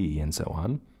and Z and so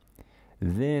on,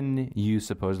 then you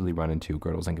supposedly run into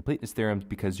Gödel's incompleteness theorems,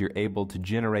 because you're able to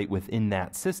generate within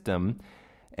that system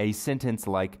a sentence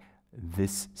like,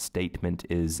 this statement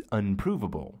is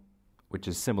unprovable, which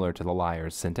is similar to the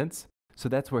liar's sentence. So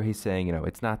that's where he's saying,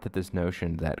 it's not that this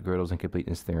notion that Gödel's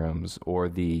incompleteness theorems, or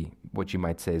what you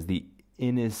might say is the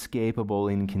inescapable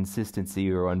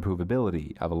inconsistency or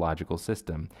unprovability of a logical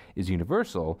system is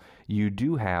universal. You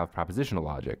do have propositional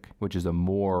logic, which is a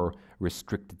more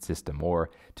restricted system, or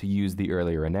to use the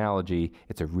earlier analogy,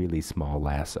 it's a really small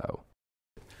lasso.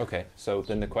 Okay, so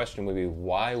then the question would be,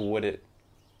 why would it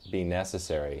be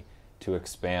necessary to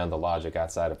expand the logic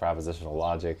outside of propositional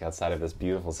logic, outside of this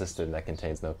beautiful system that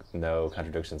contains no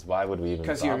contradictions? Why would we even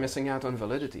Because you're missing out on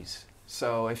validities.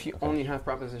 So if you only have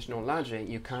propositional logic,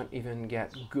 you can't even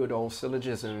get good old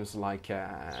syllogisms like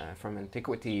from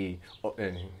antiquity,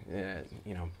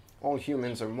 all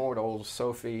humans are mortal,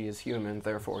 Sophie is human,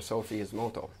 therefore Sophie is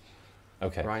mortal.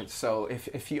 Okay. Right? So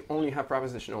if you only have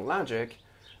propositional logic,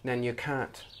 then you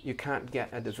can't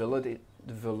get at the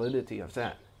validity of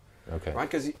that. Okay. Right?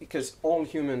 Because all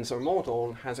humans are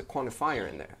mortal has a quantifier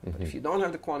in there. Mm-hmm. But if you don't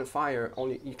have the quantifier,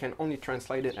 you can only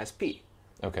translate it as P.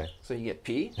 Okay. So you get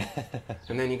P,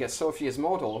 and then you get Sophie is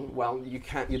modal. Well,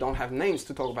 you don't have names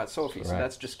to talk about Sophie, so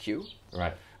that's just Q.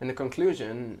 Right. And the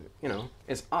conclusion,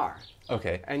 is R.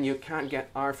 Okay. And you can't get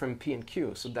R from P and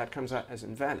Q, so that comes out as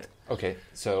invalid. Okay,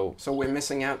 so we're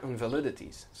missing out on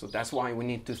validities. So that's why we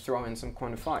need to throw in some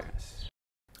quantifiers.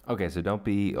 Okay, so don't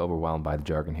be overwhelmed by the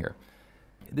jargon here.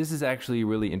 This is actually a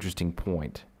really interesting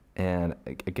point. And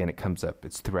again, it comes up,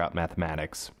 it's throughout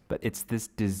mathematics, but it's this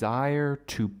desire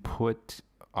to put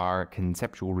our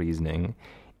conceptual reasoning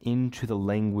into the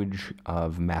language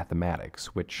of mathematics,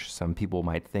 which some people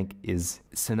might think is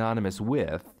synonymous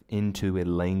with into a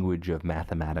language of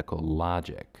mathematical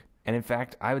logic. And in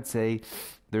fact, I would say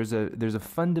there's a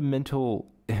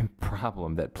fundamental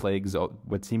problem that plagues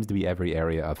what seems to be every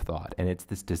area of thought, and it's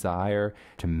this desire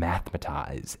to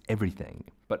mathematize everything.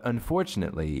 But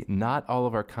unfortunately, not all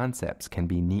of our concepts can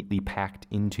be neatly packed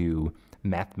into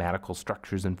mathematical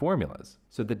structures and formulas.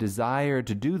 So the desire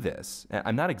to do this,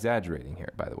 I'm not exaggerating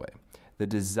here, by the way, the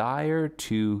desire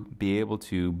to be able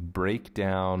to break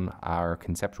down our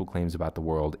conceptual claims about the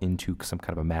world into some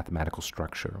kind of a mathematical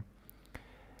structure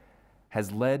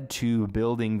has led to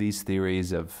building these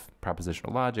theories of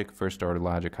propositional logic, first-order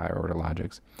logic, higher-order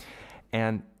logics.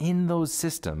 And in those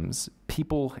systems,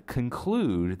 people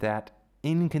conclude that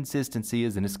inconsistency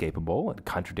is inescapable and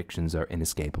contradictions are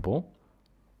inescapable.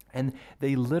 And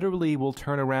they literally will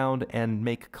turn around and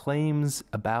make claims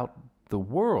about the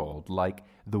world, like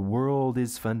the world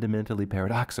is fundamentally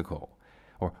paradoxical,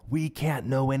 or we can't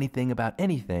know anything about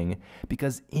anything,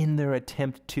 because in their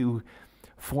attempt to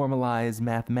formalize,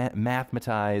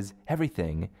 mathematize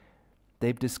everything,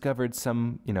 they've discovered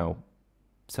some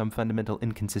fundamental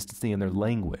inconsistency in their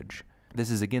language. This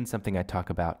is, again, something I talk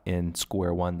about in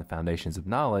Square One, The Foundations of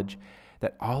Knowledge,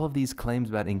 that all of these claims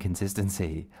about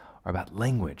inconsistency are about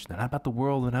language. They're not about the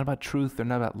world, they're not about truth, they're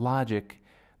not about logic,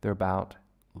 they're about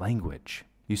language.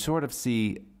 You sort of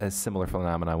see a similar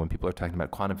phenomenon when people are talking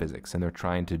about quantum physics and they're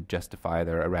trying to justify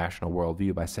their irrational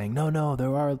worldview by saying, no,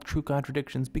 there are true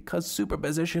contradictions because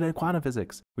superposition in quantum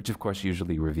physics, which of course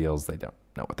usually reveals they don't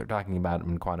know what they're talking about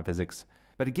in quantum physics.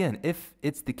 But again, if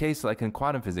it's the case like in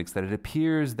quantum physics that it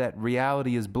appears that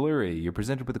reality is blurry, you're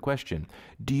presented with a question,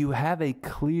 do you have a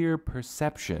clear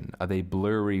perception of a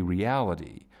blurry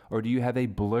reality? Or do you have a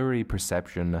blurry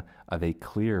perception of a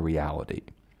clear reality?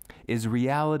 Is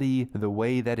reality the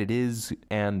way that it is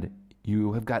and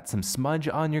you have got some smudge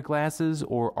on your glasses,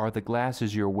 or are the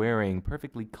glasses you're wearing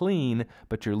perfectly clean,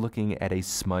 but you're looking at a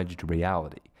smudged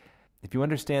reality? If you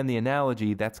understand the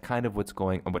analogy, that's kind of what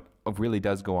really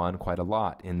does go on quite a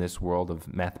lot in this world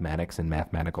of mathematics and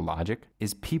mathematical logic,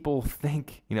 is people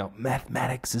think,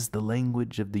 mathematics is the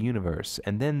language of the universe,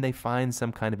 and then they find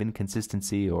some kind of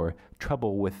inconsistency or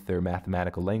trouble with their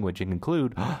mathematical language and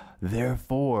conclude,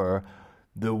 therefore,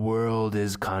 the world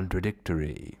is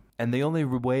contradictory. And the only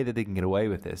way that they can get away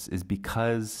with this is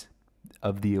because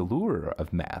of the allure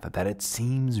of math, that it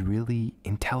seems really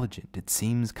intelligent. It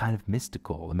seems kind of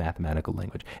mystical, the mathematical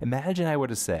language. Imagine I were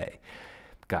to say,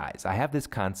 guys, I have this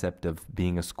concept of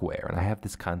being a square, and I have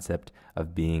this concept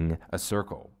of being a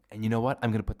circle. And you know what?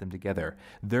 I'm going to put them together.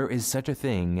 There is such a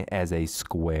thing as a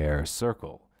square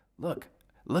circle.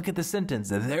 Look at the sentence.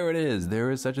 There it is.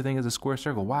 There is such a thing as a square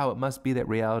circle. Wow, it must be that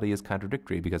reality is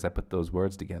contradictory because I put those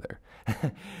words together.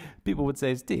 People would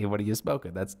say, Steve, what are you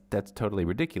smoking? That's totally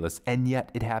ridiculous. And yet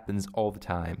it happens all the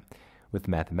time with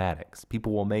mathematics.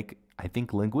 People will make, I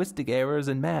think, linguistic errors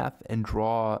in math and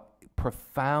draw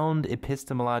profound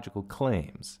epistemological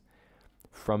claims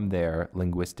from their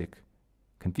linguistic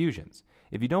confusions.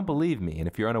 If you don't believe me, and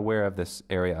if you're unaware of this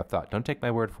area of thought, don't take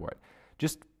my word for it.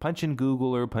 Just punch in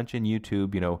Google or punch in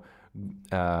YouTube,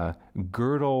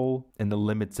 Gödel and the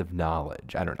Limits of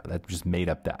Knowledge. I don't know, that just made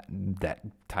up that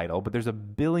title, but there's a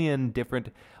billion different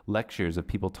lectures of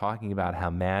people talking about how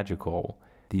magical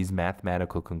these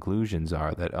mathematical conclusions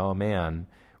are, that, oh man,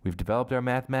 we've developed our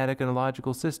mathematical and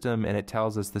logical system, and it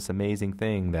tells us this amazing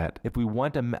thing that if we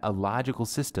want a logical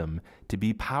system to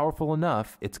be powerful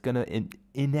enough, it's going to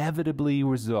inevitably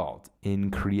result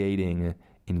in creating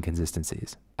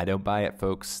inconsistencies. I don't buy it,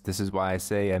 folks. This is why I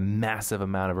say a massive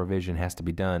amount of revision has to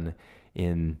be done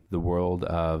in the world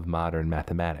of modern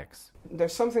mathematics.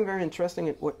 There's something very interesting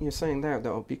in what you're saying there,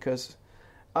 though, because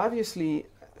obviously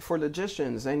for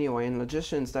logicians anyway, and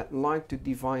logicians that like to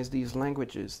devise these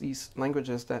languages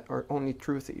that are only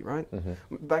truthy, right?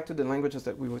 Mm-hmm. Back to the languages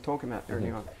that we were talking about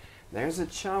earlier on. There's a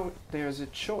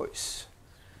choice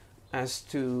as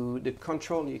to the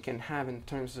control you can have in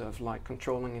terms of like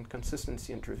controlling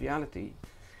inconsistency and triviality,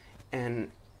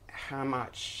 and how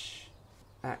much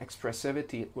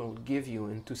expressivity it will give you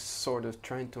into sort of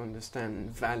trying to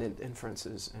understand valid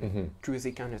inferences and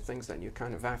truthy kind of things that you're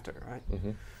kind of after,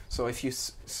 right? So if you,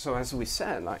 so as we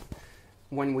said, like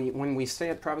when we say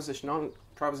at propositional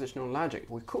logic,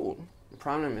 we're cool. The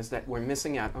problem is that we're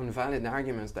missing out on valid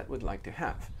arguments that we'd like to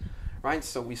have, right?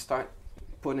 So we start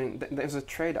putting, there's a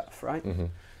trade-off, right?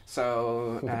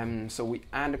 So so we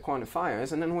add the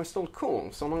quantifiers, and then we're still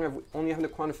cool. So long as we only have the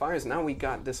quantifiers, now we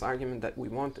got this argument that we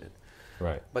wanted.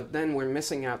 Right. But then we're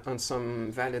missing out on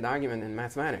some valid argument in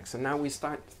mathematics. And now we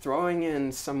start throwing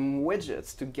in some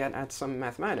widgets to get at some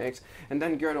mathematics, and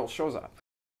then Gödel shows up.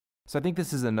 So I think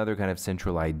this is another kind of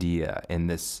central idea in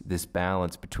this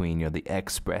balance between, you know, the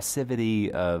expressivity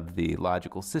of the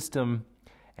logical system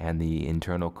and the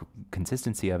internal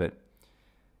consistency of it.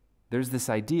 There's this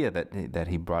idea that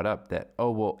he brought up that,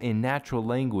 oh, well, in natural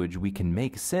language, we can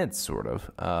make sense, sort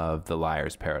of the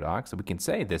liar's paradox. So we can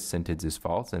say this sentence is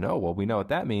false, and, oh, well, we know what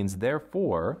that means.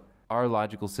 Therefore, our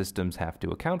logical systems have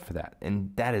to account for that.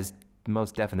 And that is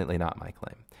most definitely not my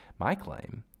claim. My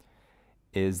claim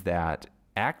is that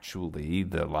actually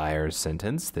the liar's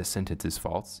sentence, this sentence is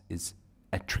false, is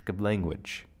a trick of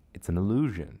language. It's an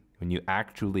illusion. When you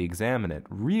actually examine it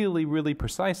really, really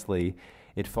precisely,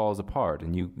 it falls apart,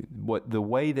 and the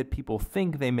way that people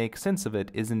think they make sense of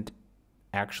it isn't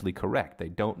actually correct. They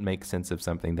don't make sense of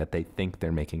something that they think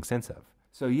they're making sense of.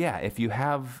 So yeah, if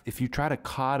you try to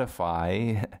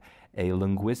codify a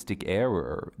linguistic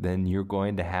error, then you're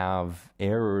going to have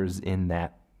errors in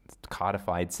that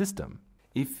codified system.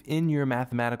 If in your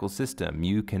mathematical system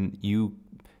you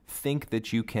think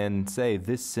that you can say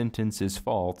this sentence is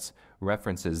false,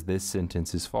 references this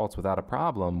sentence is false without a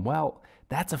problem, well,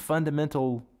 that's a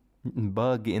fundamental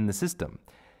bug in the system.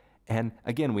 And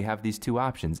again, we have these two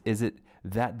options. Is it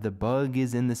that the bug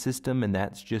is in the system and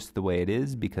that's just the way it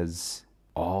is because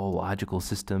all logical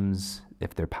systems,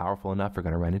 if they're powerful enough, are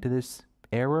going to run into this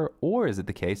error? Or is it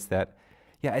the case that,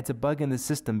 yeah, it's a bug in the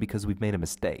system because we've made a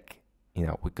mistake, you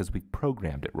know, because we've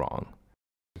programmed it wrong?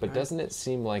 But doesn't it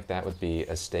seem like that would be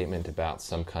a statement about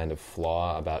some kind of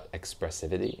flaw about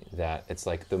expressivity? That it's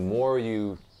like the more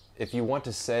if you want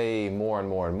to say more and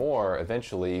more and more,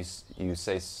 eventually you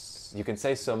can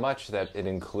say so much that it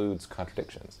includes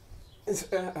contradictions. Is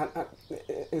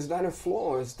that a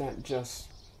flaw, or is that just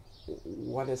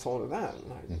what it's all about?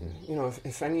 Like, you know,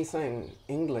 if anything,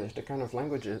 English, the kind of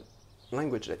language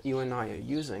that you and I are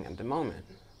using at the moment,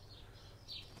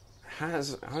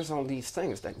 has all these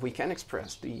things that we can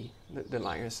express the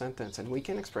liar sentence, and we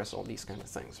can express all these kind of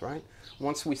things, right?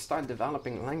 Once we start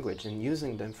developing language and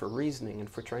using them for reasoning and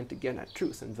for trying to get at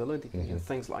truth and validity and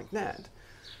things like that,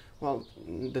 well,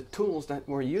 the tools that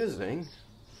we're using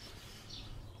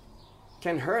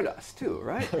can hurt us too,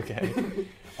 right? Okay.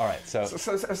 All right. So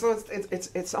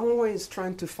it's always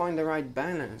trying to find the right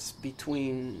balance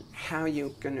between how you're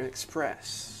going to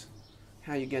express,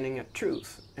 how you're getting at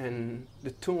truth, and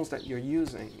the tools that you're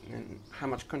using, and how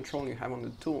much control you have on the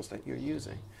tools that you're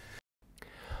using.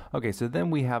 Okay, so then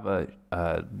we have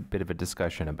a bit of a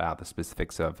discussion about the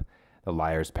specifics of the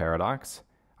liar's paradox.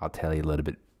 I'll tell you a little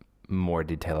bit more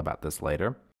detail about this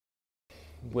later.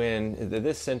 When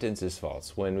this sentence is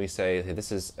false, when we say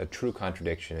this is a true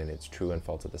contradiction and it's true and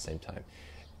false at the same time,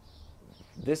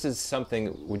 this is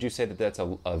something, would you say that that's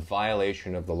a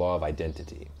violation of the law of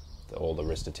identity? The old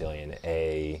Aristotelian,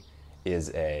 A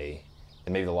is A,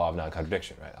 and maybe the law of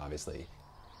non-contradiction, right, obviously.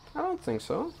 I don't think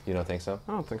so. You don't think so?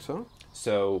 I don't think so.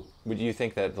 So would you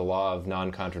think that the law of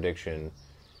non-contradiction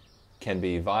can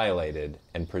be violated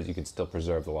and you can still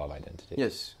preserve the law of identity?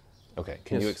 Yes. Okay,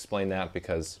 can you explain that?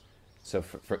 Because, so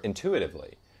for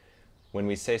intuitively, when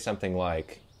we say something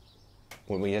like,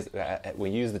 when we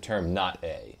use the term not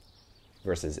A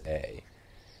versus A,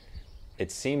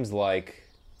 it seems like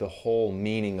the whole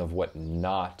meaning of what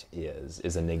not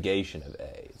is a negation of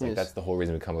A. It's like that's the whole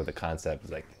reason we come up with the concept.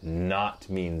 It's like not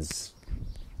means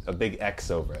a big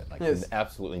X over it, like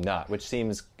absolutely not, which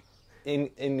seems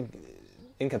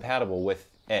incompatible with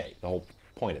A, the whole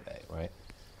point of A, right?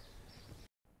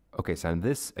 Okay, so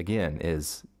this, again,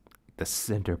 is the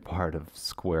center part of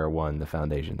Square One, the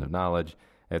foundations of knowledge.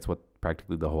 That's what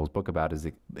practically the whole book about, is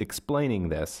explaining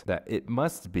this, that it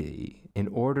must be, in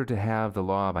order to have the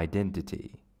law of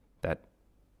identity, that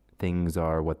things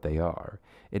are what they are,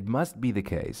 it must be the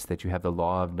case that you have the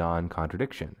law of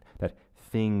non-contradiction, that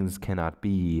things cannot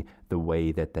be the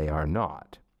way that they are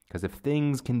not. Because if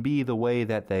things can be the way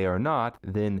that they are not,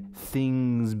 then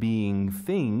things being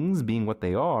what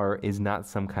they are, is not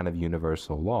some kind of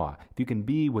universal law. If you can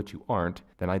be what you aren't,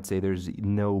 then I'd say there's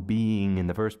no being in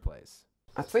the first place.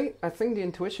 I think the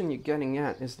intuition you're getting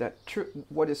at is that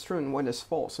what is true and what is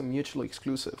false are mutually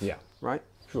exclusive. Yeah. Right?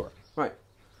 Sure. Right.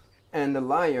 And the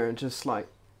liar just like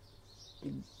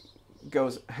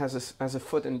has a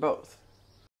foot in both.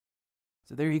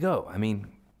 So there you go. I mean,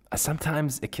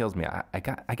 sometimes it kills me.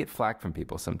 I get flack from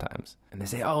people sometimes. And they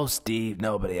say, oh, Steve,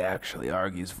 nobody actually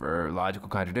argues for logical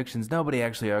contradictions. Nobody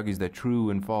actually argues that true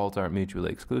and false aren't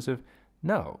mutually exclusive.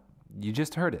 No, you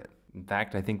just heard it. In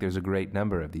fact, I think there's a great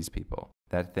number of these people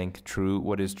that think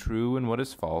what is true and what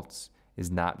is false is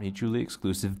not mutually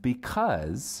exclusive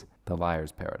because the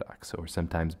liar's paradox, or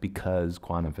sometimes because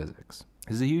quantum physics.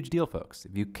 This is a huge deal, folks.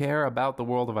 If you care about the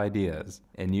world of ideas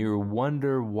and you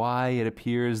wonder why it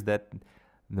appears that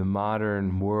the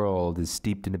modern world is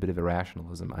steeped in a bit of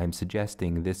irrationalism, I'm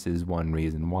suggesting this is one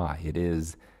reason why. It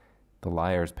is the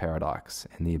liar's paradox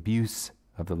and the abuse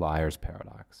of the liar's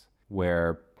paradox,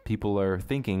 where people are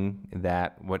thinking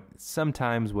that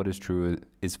sometimes what is true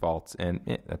is false, and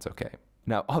that's okay.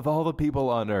 Now, of all the people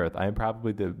on Earth, I am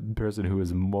probably the person who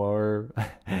is more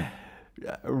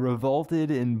revolted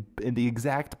in the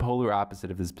exact polar opposite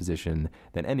of this position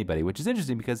than anybody, which is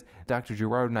interesting because Dr.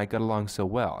 Girard and I got along so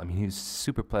well. I mean, he was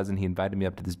super pleasant. He invited me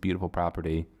up to this beautiful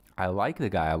property. I like the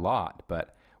guy a lot,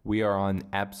 but we are on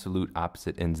absolute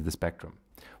opposite ends of the spectrum.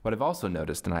 What I've also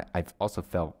noticed, and I've also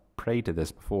felt prey to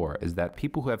this before, is that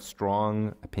people who have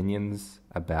strong opinions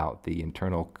about the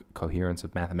internal coherence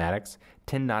of mathematics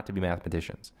tend not to be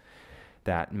mathematicians.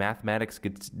 That mathematics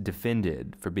gets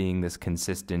defended for being this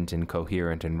consistent and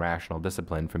coherent and rational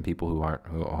discipline from people who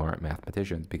aren't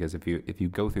mathematicians. Because if you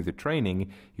go through the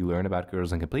training, you learn about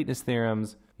Gödel's incompleteness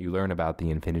theorems, you learn about the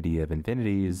infinity of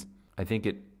infinities. I think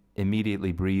it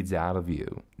immediately breeds out of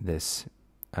you this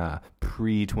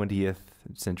pre-20th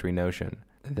century notion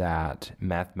that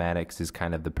mathematics is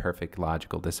kind of the perfect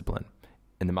logical discipline.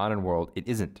 In the modern world, it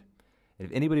isn't.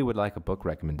 If anybody would like a book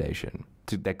recommendation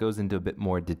that goes into a bit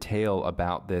more detail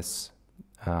about this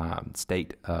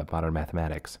state of modern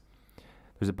mathematics,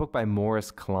 there's a book by Morris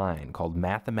Klein called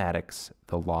Mathematics,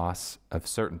 The Loss of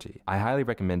Certainty. I highly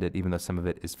recommend it, even though some of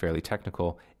it is fairly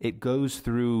technical. It goes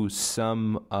through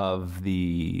some of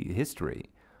the history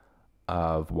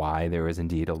of why there is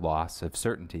indeed a loss of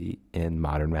certainty in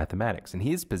modern mathematics. And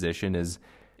his position is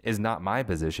not my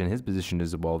position. His position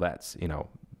is, well, that's,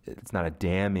 it's not a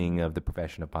damning of the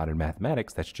profession of modern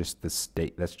mathematics. That's just the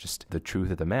state. That's just the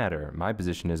truth of the matter. My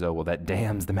position is, oh, well, that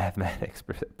damns the mathematics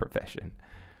profession.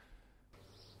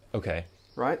 Okay.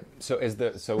 Right? So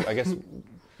I guess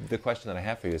the question that I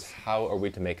have for you is, how are we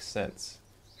to make sense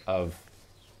of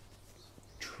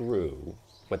true,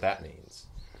 what that means?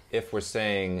 If we're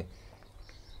saying,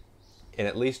 in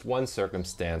at least one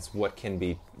circumstance, what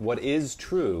is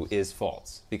true is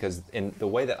false. Because in the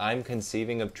way that I'm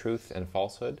conceiving of truth and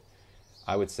falsehood,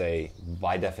 I would say,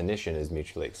 by definition, is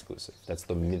mutually exclusive. That's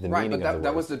the meaning of the word.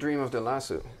 That was the dream of the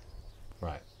lasso.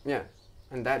 Right. Yeah.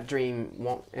 And that dream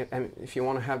won't, and if you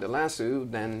want to have the lasso,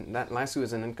 then that lasso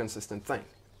is an inconsistent thing.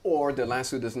 Or the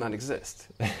lasso does not exist.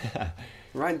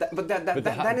 Right?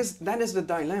 That is the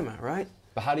dilemma, right?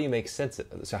 But how do you make sense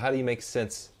of it? So how do you make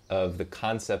sense of the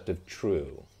concept of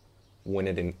true when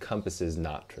it encompasses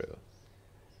not true?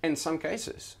 In some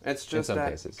cases. It's just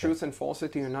truth and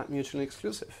falsity are not mutually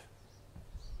exclusive.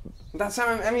 That's how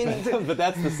I mean... But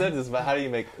that's the sentence, but how do you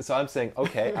make... So I'm saying,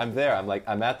 okay, I'm there.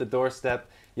 I'm at the doorstep.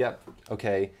 Yep,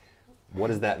 okay. What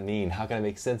does that mean? How can I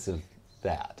make sense of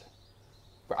that?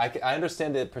 I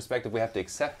understand the perspective we have to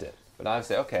accept it. But I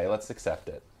say, okay, let's accept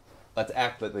it. Let's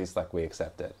act at least like we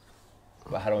accept it.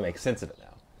 But how do I make sense of it now?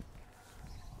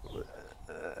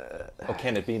 Or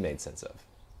can it be made sense of?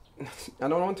 I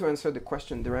don't want to answer the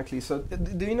question directly. So,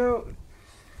 do you know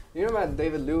about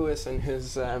David Lewis and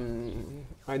his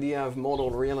idea of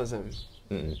modal realism?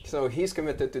 Mm-mm. So he's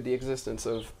committed to the existence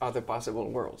of other possible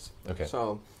worlds. Okay.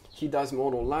 So he does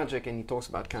modal logic and he talks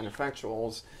about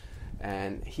counterfactuals,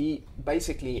 and he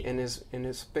basically in his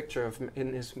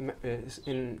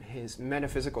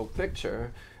metaphysical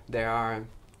picture there are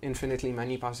infinitely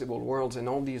many possible worlds, and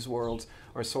all these worlds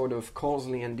are sort of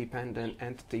causally independent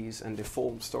entities and they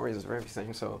form stories of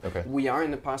everything. So we are in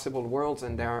the possible worlds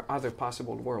and there are other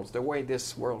possible worlds, the way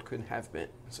this world could have been.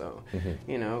 So,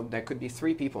 there could be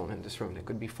 3 people in this room, there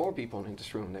could be 4 people in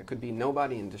this room, there could be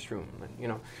nobody in this room,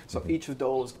 and, so each of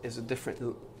those is a different...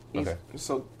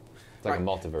 So it's like a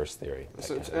multiverse theory.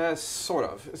 So, sort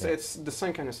of. It's the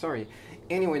same kind of story.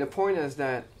 Anyway, the point is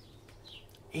that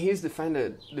he's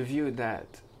defended the view that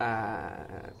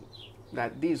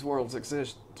these worlds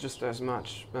exist just as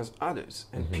much as others,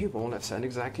 and people have said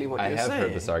exactly what you're saying. I have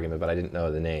heard this argument, but I didn't know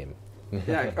the name.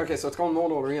 Yeah. Okay. So it's called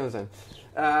modal realism.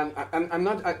 I'm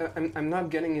not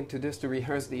getting into this to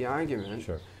rehearse the argument.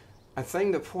 Sure. I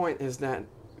think the point is that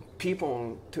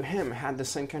people to him had the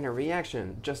same kind of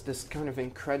reaction, just this kind of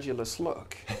incredulous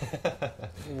look.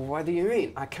 What do you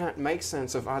mean? I can't make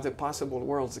sense of other possible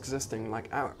worlds existing like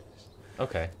ours.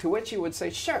 Okay. To which you would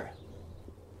say, sure,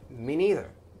 me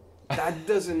neither. That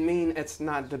doesn't mean it's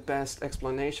not the best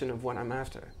explanation of what I'm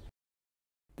after.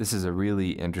 This is a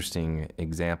really interesting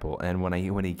example, and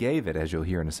when he gave it, as you'll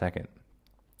hear in a second,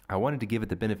 I wanted to give it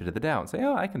the benefit of the doubt and say,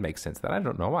 oh, I can make sense of that. I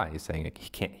don't know why he's saying it. He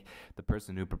can't. The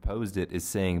person who proposed it is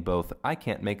saying both, I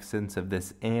can't make sense of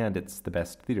this and it's the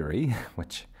best theory,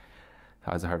 which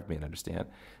is hard for me to understand.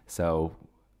 So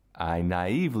I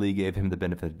naively gave him the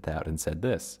benefit of the doubt and said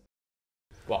this.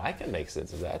 Well, I can make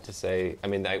sense of that to say, I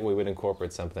mean, we would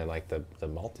incorporate something like the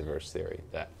multiverse theory.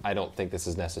 That I don't think this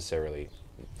is necessarily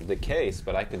the case,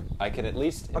 but I can at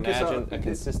least imagine a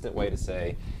consistent way to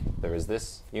say there is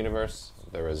this universe,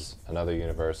 there is another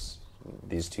universe,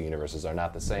 these two universes are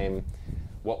not the same.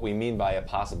 What we mean by a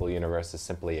possible universe is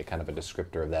simply a kind of a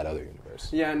descriptor of that other universe.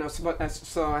 Yeah, no,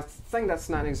 so I think that's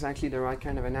not exactly the right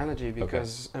kind of analogy,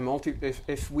 because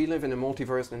if we live in a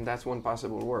multiverse, then that's one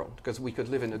possible world, because we could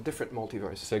live in a different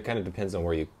multiverse. So it kind of depends on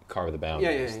where you carve the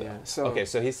boundaries. Yeah. So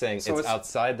he's saying it's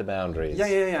outside the boundaries.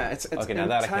 Yeah. It's okay, now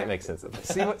that I can't make sense of it.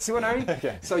 See what I mean?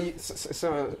 Okay.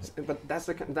 But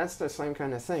that's the same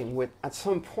kind of thing. With at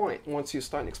some point, once you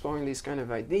start exploring these kind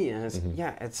of ideas,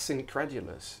 it's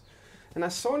incredulous. And I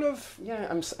sort of,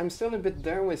 I'm still a bit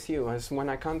there with you, as when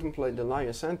I contemplate the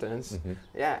liar sentence,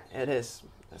 it is.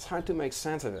 It's hard to make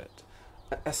sense of it.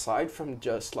 Aside from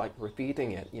just like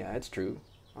repeating it, it's true,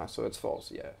 so it's false,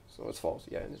 so it's false,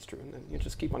 and it's true. And then you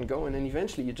just keep on going, and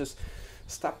eventually you just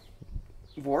stop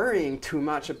worrying too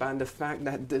much about the fact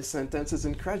that this sentence is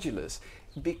incredulous,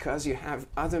 because you have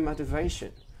other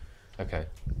motivation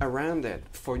around it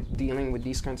for dealing with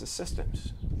these kinds of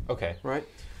systems. Okay. Right?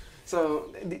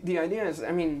 So the idea is,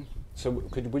 I mean... So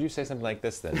would you say something like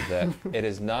this then, that it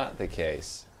is not the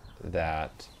case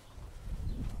that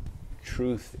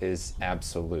truth is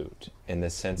absolute, in the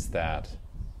sense that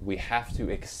we have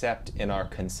to accept in our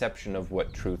conception of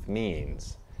what truth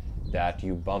means that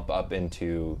you bump up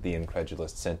into the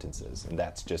incredulous sentences, and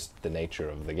that's just the nature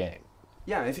of the game?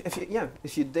 Yeah,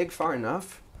 if you dig far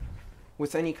enough,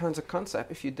 with any kinds of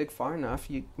concept, if you dig far enough,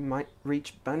 you might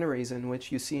reach boundaries in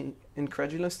which you see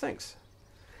incredulous things.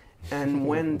 And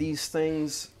when these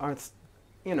things are,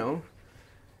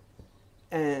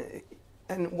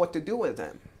 and what to do with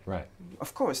them. Right.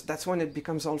 Of course, that's when it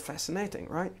becomes all fascinating,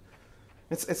 right?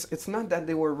 It's not that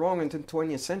they were wrong in the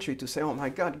 20th century to say, oh my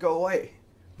God, go away.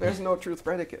 There's no truth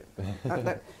predicate.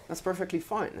 That's perfectly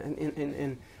fine. And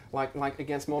in like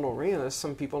against model realists,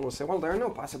 some people will say, well, there are no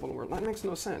possible worlds. That makes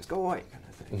no sense. Go away, kind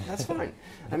of thing. That's fine.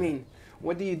 I mean,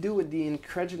 what do you do with the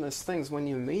incredulous things when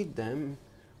you meet them?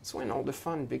 That's when all the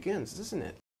fun begins, isn't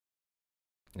it?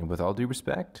 And with all due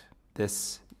respect,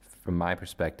 this, from my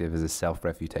perspective, is a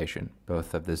self-refutation,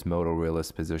 both of this modal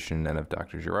realist position and of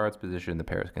Dr. Girard's position, the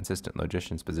Paraconsistent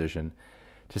logician's position,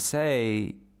 to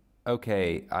say,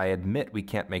 okay, I admit we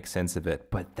can't make sense of it,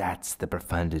 but that's the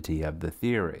profundity of the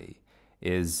theory,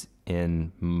 is,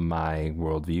 in my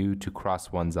worldview, to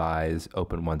cross one's eyes,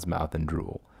 open one's mouth, and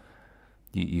drool.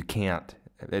 You can't.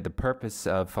 The purpose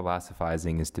of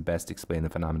philosophizing is to best explain the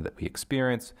phenomena that we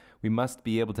experience. We must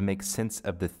be able to make sense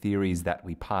of the theories that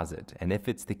we posit. And if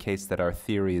it's the case that our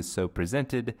theory is so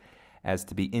presented as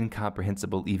to be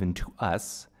incomprehensible even to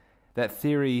us, that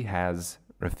theory has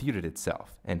refuted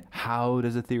itself. And how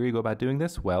does a theory go about doing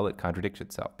this? Well, it contradicts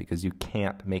itself, because you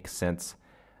can't make sense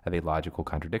of a logical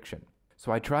contradiction.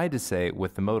 So I tried to say,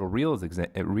 with the modal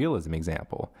realism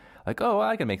example, like, oh, well,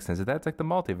 I can make sense of that. It's like the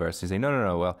multiverse. You say,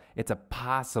 no, well, it's a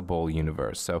possible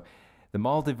universe. So the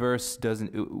multiverse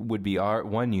would be our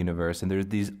one universe, and there's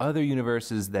these other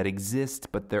universes that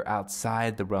exist, but they're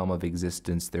outside the realm of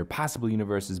existence. They're possible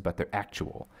universes, but they're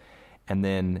actual. And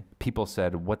then people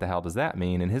said, what the hell does that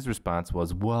mean? And his response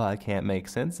was, well, I can't make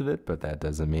sense of it, but that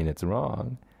doesn't mean it's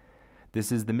wrong.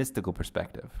 This is the mystical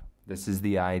perspective. This is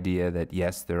the idea that,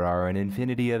 yes, there are an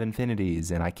infinity of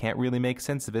infinities, and I can't really make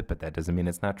sense of it, but that doesn't mean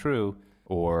it's not true.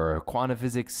 Or quantum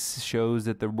physics shows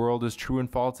that the world is true and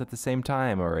false at the same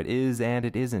time, or it is and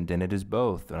it isn't, and it is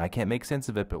both, and I can't make sense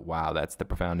of it, but wow, that's the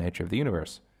profound nature of the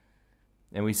universe.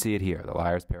 And we see it here. The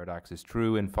liar's paradox is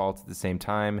true and false at the same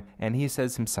time, and he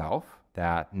says himself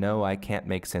that, no, I can't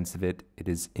make sense of it, it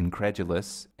is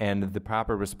incredulous, and the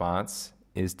proper response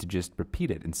is to just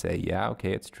repeat it and say, yeah,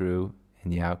 okay, it's true,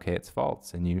 and yeah, okay, it's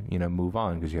false, and you move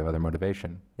on because you have other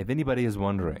motivation. If anybody is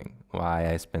wondering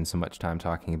why I spend so much time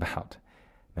talking about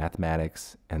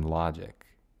mathematics and logic,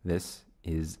 this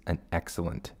is an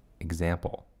excellent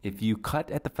example. If you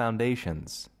cut at the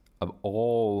foundations of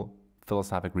all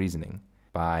philosophic reasoning,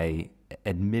 by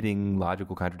admitting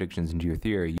logical contradictions into your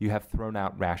theory, you have thrown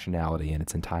out rationality in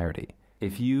its entirety.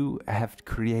 If you have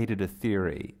created a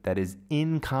theory that is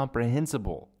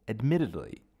incomprehensible,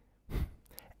 admittedly,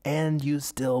 and you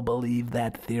still believe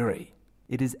that theory,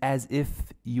 it is as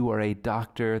if you are a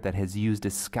doctor that has used a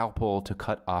scalpel to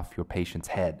cut off your patient's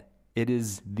head. It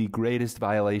is the greatest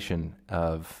violation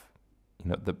of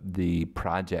the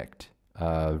project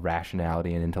of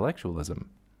rationality and intellectualism.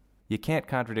 You can't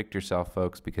contradict yourself,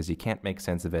 folks, because you can't make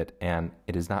sense of it, and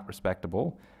it is not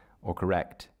respectable or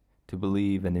correct to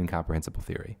believe an incomprehensible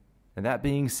theory. And that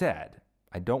being said,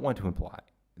 I don't want to imply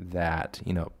that,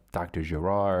 Dr.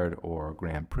 Girard or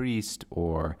Graham Priest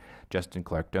or Justin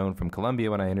Clark Doan from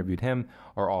Columbia, when I interviewed him,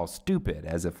 are all stupid,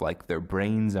 as if their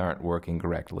brains aren't working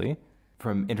correctly.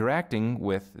 From interacting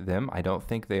with them, I don't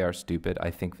think they are stupid.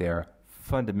 I think they are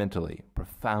fundamentally,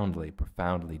 profoundly,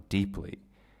 deeply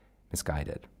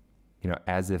misguided.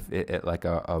 As if like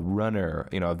a runner,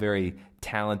 a very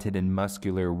talented and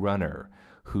muscular runner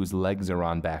whose legs are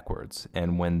on backwards.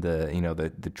 And when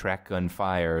the track gun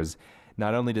fires,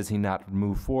 not only does he not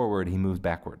move forward, he moves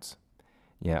backwards.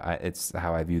 It's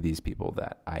how I view these people,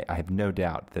 that I have no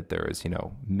doubt that there is,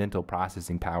 mental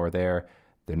processing power there.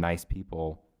 They're nice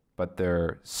people, but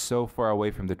they're so far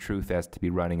away from the truth as to be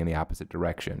running in the opposite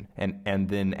direction and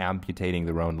then amputating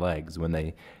their own legs when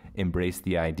they embrace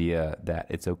the idea that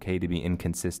it's okay to be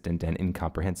inconsistent and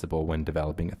incomprehensible when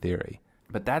developing a theory.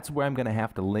 But that's where I'm going to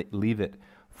have to leave it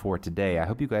for today. I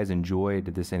hope you guys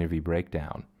enjoyed this interview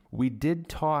breakdown. We did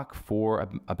talk for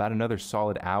about another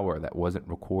solid hour that wasn't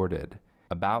recorded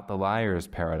about the liar's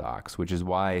paradox, which is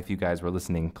why, if you guys were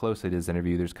listening closely to this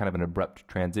interview, there's kind of an abrupt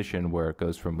transition where it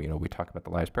goes from, we talk about the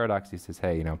liar's paradox. He says,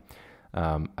 hey,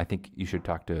 I think you should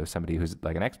talk to somebody who's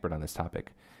like an expert on this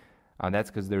topic.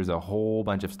 That's because there's a whole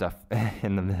bunch of stuff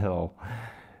in the middle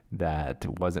that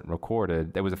wasn't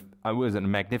recorded. It was a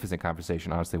magnificent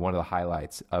conversation. Honestly, one of the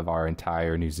highlights of our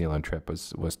entire New Zealand trip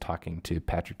was talking to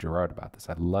Patrick Girard about this.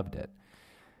 I loved it.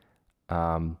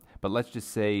 But let's just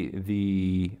say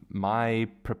my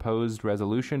proposed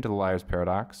resolution to the liar's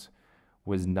paradox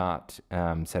was not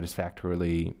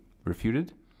satisfactorily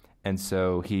refuted. And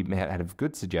so he had a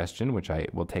good suggestion, which I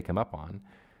will take him up on,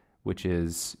 which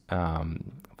is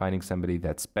finding somebody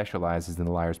that specializes in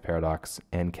the liar's paradox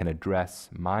and can address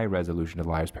my resolution of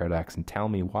the liar's paradox and tell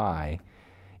me why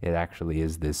it actually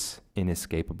is this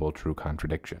inescapable true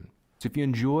contradiction. So if you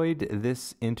enjoyed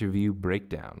this interview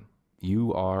breakdown,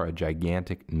 you are a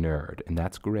gigantic nerd, and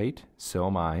that's great. So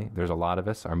am I. There's a lot of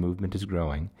us. Our movement is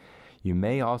growing. You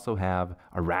may also have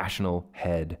a rational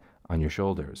head on your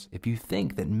shoulders. If you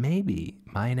think that maybe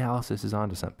my analysis is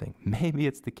onto something, maybe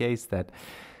it's the case that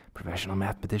professional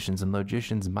mathematicians and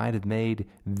logicians might have made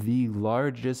the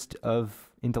largest of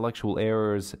intellectual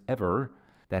errors ever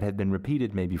that had been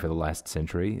repeated maybe for the last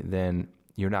century, then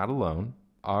you're not alone.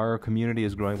 Our community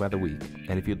is growing by the week,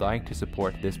 and if you'd like to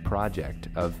support this project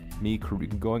of me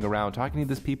going around talking to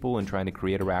these people and trying to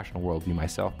create a rational worldview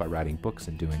myself by writing books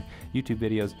and doing YouTube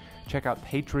videos, check out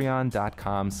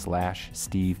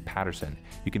patreon.com/Steve Patterson.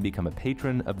 You can become a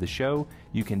patron of the show.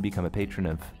 You can become a patron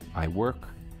of my work.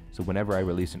 So whenever I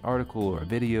release an article or a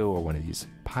video or one of these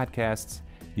podcasts,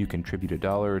 you contribute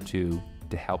 $1 or $2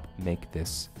 to help make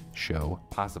this show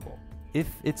possible. If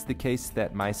it's the case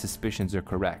that my suspicions are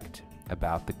correct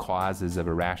about the causes of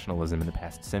irrationalism in the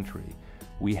past century,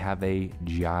 we have a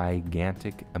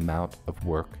gigantic amount of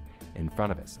work in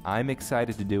front of us. I'm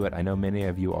excited to do it. I know many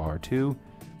of you are too.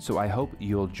 So I hope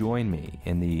you'll join me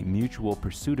in the mutual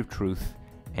pursuit of truth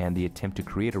and the attempt to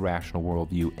create a rational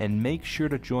worldview. And make sure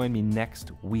to join me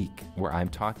next week, where I'm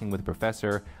talking with a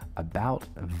professor about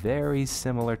a very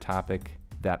similar topic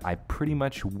that I pretty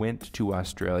much went to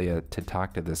Australia to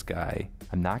talk to this guy.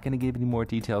 I'm not going to give any more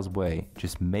details away.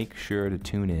 Just make sure to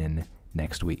tune in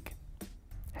next week.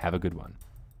 Have a good one.